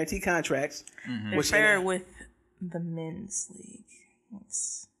got them guaranteed contracts. They're fair with the men's league.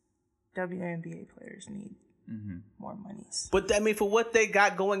 WNBA players need more monies. But for what they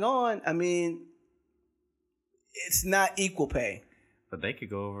got going on, it's not equal pay. But they could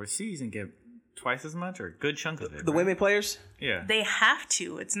go overseas and get twice as much or a good chunk of it. The women players? Yeah. They have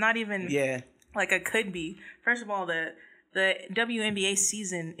to. It's not even like it could be. First of all, the WNBA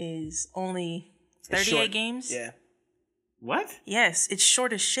season is only 38 games. Yeah. What? Yes, it's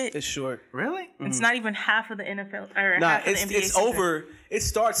short as shit. It's short. Really? It's not even half of the NFL or half of the NBA it's season. over. It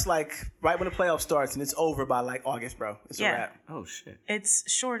starts like right when the playoffs starts and it's over by like August, bro. It's a wrap. Oh shit.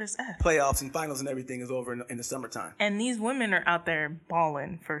 It's short as F. Playoffs and finals and everything is over in the summertime. And these women are out there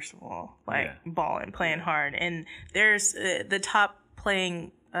balling, first of all. Balling, playing hard. And there's the top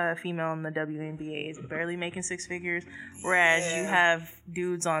playing female in the WNBA is barely making six figures, whereas you have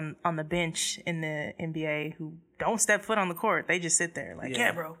dudes on the bench in the NBA who don't step foot on the court. They just sit there like,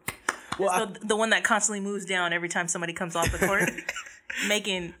 bro. Well, the one that constantly moves down every time somebody comes off the court,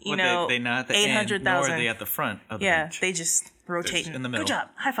 making they're not at the 800,000. Nor are they at the front of the bench. They just rotating in the middle. Good job,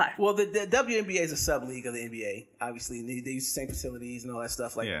 high five. Well, the WNBA is a sub league of the NBA. Obviously, they use the same facilities and all that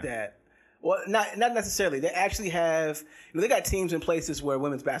stuff like that. Well, not necessarily. They actually have, they got teams in places where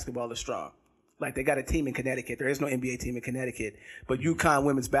women's basketball is strong. Like they got a team in Connecticut. There is no NBA team in Connecticut, but UConn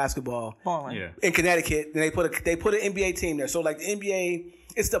women's basketball in Connecticut. They put an NBA team there. So like the NBA,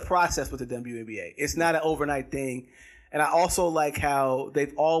 it's the process with the WNBA. It's not an overnight thing. And I also like how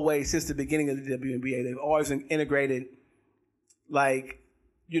they've always, since the beginning of the WNBA, they've always integrated like,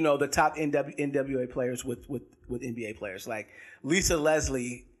 the top NWA players with NBA players. Like Lisa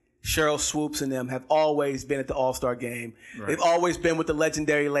Leslie, Cheryl Swoops, and them have always been at the All-Star game. Right. They've always been with the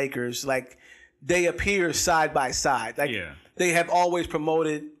legendary Lakers. Like they appear side by side. Like they have always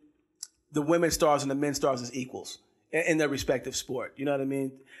promoted the women's stars and the men's stars as equals in their respective sport. You know what I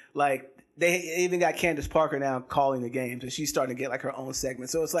mean? Like they even got Candace Parker now calling the games, and she's starting to get like her own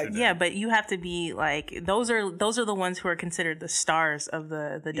segment. So it's like but you have to be like those are the ones who are considered the stars of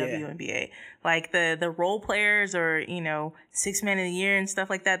the WNBA. Like the role players or 6 man of the year and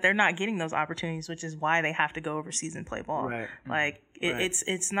stuff like that. They're not getting those opportunities, which is why they have to go overseas and play ball. Right. Like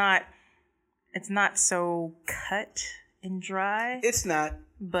it's not so cut and dry. It's not,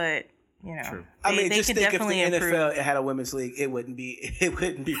 but. True. I mean, just think if the NFL had a women's league, it wouldn't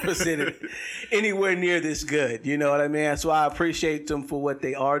be presented anywhere near this good. You know what I mean? So I appreciate them for what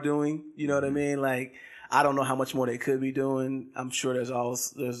they are doing. You know what I mean? Like, I don't know how much more they could be doing. I'm sure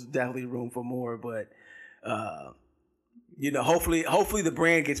there's definitely room for more, but hopefully the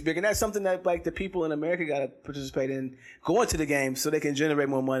brand gets bigger. And that's something that like the people in America got to participate in, going to the games so they can generate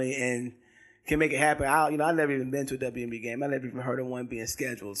more money and can make it happen. I've never even been to a WNBA game. I never even heard of one being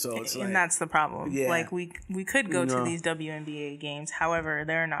scheduled. So it's and that's the problem. Yeah. Like we could go to these WNBA games. However,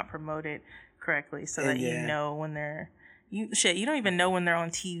 they're not promoted correctly so that when they're you don't even know when they're on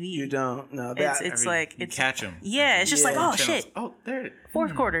TV. You don't. No, it's like you catch them. Yeah, it's just like shit. Oh, there.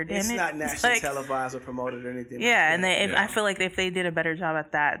 Fourth quarter. Damn it's not nationally televised or promoted or anything. Yeah, and I feel like if they did a better job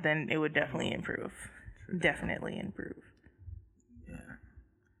at that, then it would definitely improve. Definitely improve. Yeah.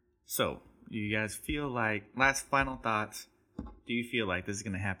 So. You guys feel like, last final thoughts, do you feel like this is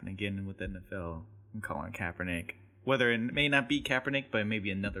going to happen again with the NFL and Colin Kaepernick? Whether it may not be Kaepernick, but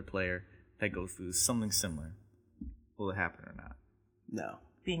maybe another player that goes through something similar. Will it happen or not? No.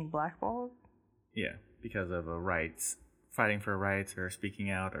 Being blackballed? Yeah, because of rights, fighting for rights or speaking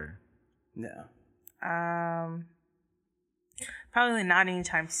out or... No. Probably not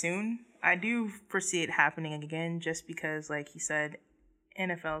anytime soon. I do foresee it happening again just because, like you said,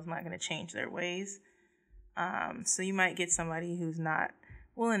 NFL is not going to change their ways. So you might get somebody who's not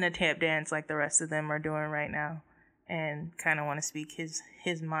willing to tap dance like the rest of them are doing right now and kind of want to speak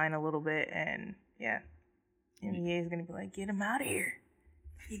his mind a little bit. And NBA is going to be like, get him out of here.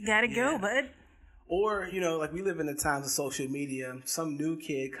 You got to go, bud. Or, like we live in the times of social media. Some new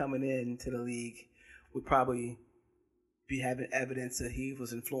kid coming into the league would probably be having evidence that he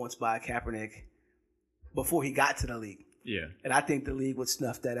was influenced by Kaepernick before he got to the league. Yeah, and I think the league would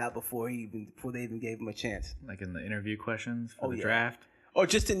snuff that out before they even gave him a chance. Like in the interview questions for the draft, or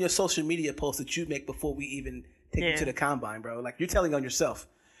just in your social media posts that you make before we even take you to the combine, bro. Like you're telling on yourself.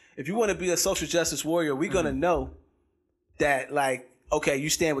 If you want to be a social justice warrior, we're gonna know that. Like, okay, you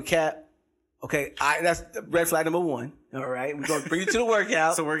stand with Cap. Okay, that's red flag number 1. All right, we're gonna bring you to the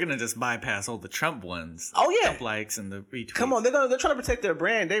workout. So we're gonna just bypass all the Trump ones. Oh yeah, Trump likes and the retweets. Come on, they're trying to protect their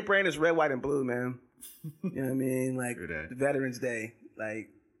brand. Their brand is red, white, and blue, man. You know what I mean? Like Veterans Day, like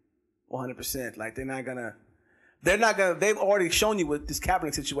 100%. Like they're not gonna. They've already shown you with this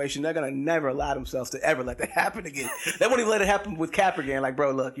Kaepernick situation. They're gonna never allow themselves to ever let that happen again. They won't even let it happen with Cap again. Like,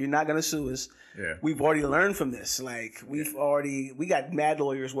 bro, look, you're not gonna sue us. Yeah. We've already learned from this. Like, we got mad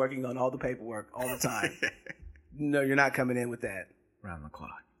lawyers working on all the paperwork all the time. No, you're not coming in with that. Round the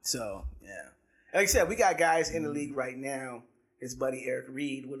clock. So yeah, like I said, we got guys in the league right now. His buddy Eric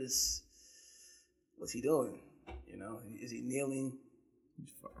Reed, what's he doing? Is he kneeling?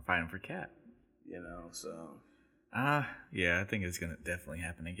 He's fighting for Cap. So. Yeah, I think it's gonna definitely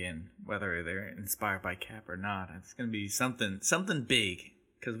happen again. Whether they're inspired by Cap or not, it's gonna be something big.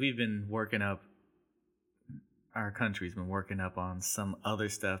 Because we've been working up. Our country's been working up on some other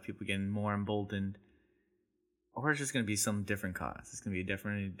stuff. People getting more emboldened. Or it's just gonna be some different cause. It's gonna be a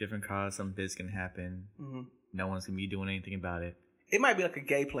different cause. Some bit's gonna happen. Mm-hmm. No one's gonna be doing anything about it. It might be like a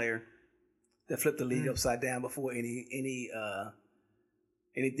gay player that flipped the league upside down before anything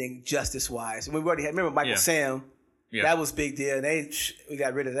justice wise. We already had Michael Sam. Yeah. That was a big deal. We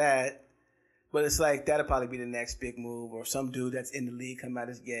got rid of that. But it's like that'll probably be the next big move, or some dude that's in the league come out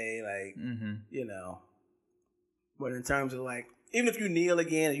as gay, like But in terms of like, even if you kneel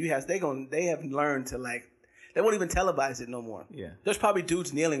again, they have learned to like, they won't even televise it no more. Yeah, there's probably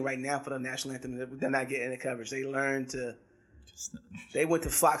dudes kneeling right now for the national anthem. They're not getting the coverage. They learned to They went to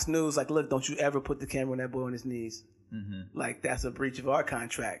Fox News like, look, don't you ever put the camera on that boy on his knees. Mm-hmm. Like, that's a breach of our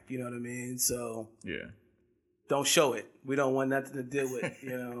contract. You know what I mean? So, yeah, don't show it. We don't want nothing to deal with,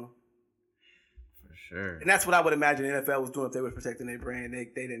 you know? For sure. And that's what I would imagine the NFL was doing if they were protecting their brand. They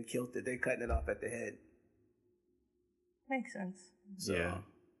didn't kill it. They cutting it off at the head. Makes sense. So, yeah.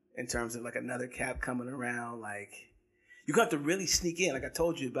 In terms of like another cap coming around, like, you're going to have to really sneak in. Like I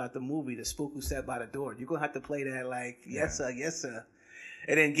told you about the movie, The Spook Who Sat by the Door. You're going to have to play that like, yes, sir, yes, sir.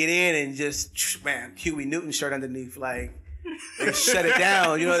 And then get in and just, man, Huey Newton shirt underneath, like, and shut it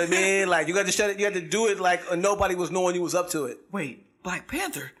down. You know what I mean? Like, you got to shut it. You had to do it like nobody was knowing you was up to it. Wait, Black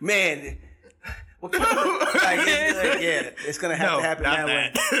Panther? Man. What kind of, yeah, it's going to have to happen that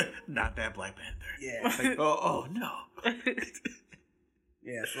way. Not that Black Panther. Yeah. Like, oh, no.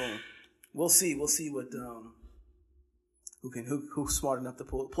 Yeah, so we'll see. We'll see what who's smart enough to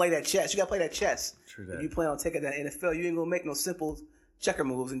play that chess. You gotta play that chess. True that. If you plan on taking that NFL, you ain't gonna make no simple checker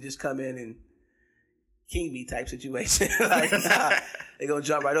moves and just come in and king me type situation. Like, nah, they gonna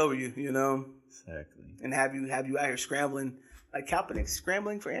jump right over you, you know. Exactly. And have you out here scrambling like Kaepernick,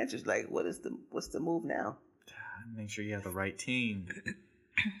 scrambling for answers. Like, what's the move now? Make sure you have the right team.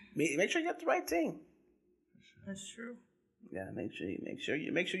 Make sure you have the right team. That's true. Yeah, make sure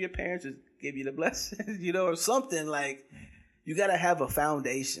your parents just give you the blessings, you know, or something. Like, you gotta have a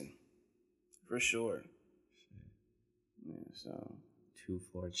foundation, for sure. Yeah, so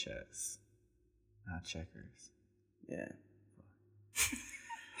 2-floor chess, not checkers. Yeah.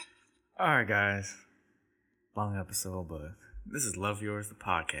 All right, guys. Long episode, but this is Love Yours, the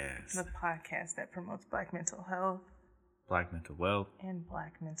podcast. The podcast that promotes Black mental health, Black mental wealth, and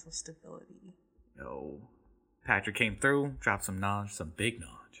Black mental stability. Yo. Patrick came through, dropped some knowledge, some big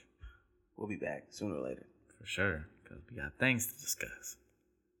knowledge. We'll be back sooner or later. For sure, because we got things to discuss.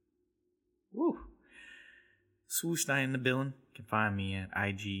 Woo. Swoosh Night in the building. You can find me at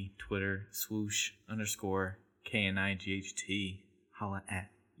IG, Twitter, swoosh_KNIGHT. Holla at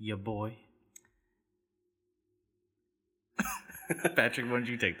ya boy. Patrick, why don't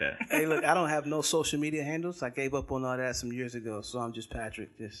you take that? Hey, look, I don't have no social media handles. I gave up on all that some years ago, so I'm just Patrick.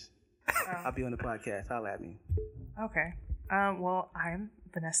 I'll be on the podcast. Holla at me. Okay. Well, I'm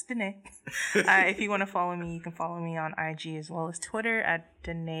Vanessa Dene. If you want to follow me, you can follow me on IG as well as Twitter at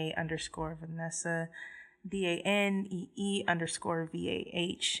Dene_Vanessa,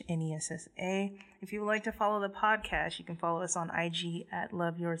 DANEE_VAHNESSA. If you would like to follow the podcast, you can follow us on IG at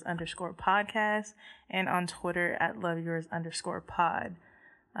LoveYours_podcast and on Twitter at LoveYours_pod.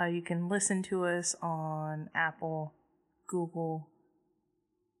 You can listen to us on Apple, Google,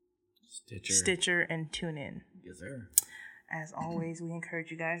 Stitcher, and TuneIn. Yes, sir. As always, we encourage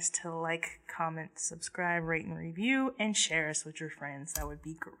you guys to like, comment, subscribe, rate, and review, and share us with your friends. That would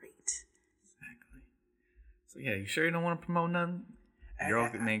be great. Exactly. So yeah, you sure you don't want to promote nothing?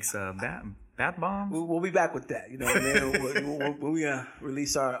 Girl makes bath bombs. We'll be back with that. You know what I mean? When we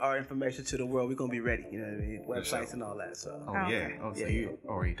release our information to the world, we're gonna be ready. You know what I mean? Websites and all that. So. Oh yeah. Okay. Oh, so you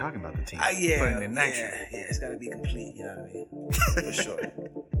already talking about the team? Yeah. Putting it in action. Yeah. It's gotta be complete. You know what I mean? For sure.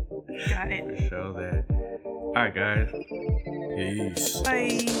 Got it. Show that. All right, guys. Peace.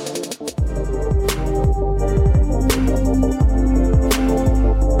 Bye.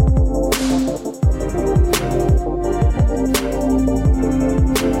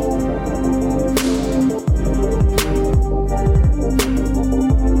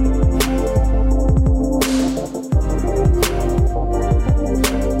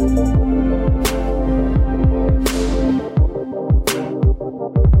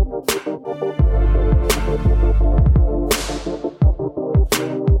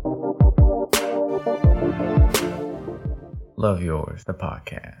 Love Yours, the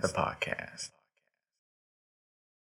podcast.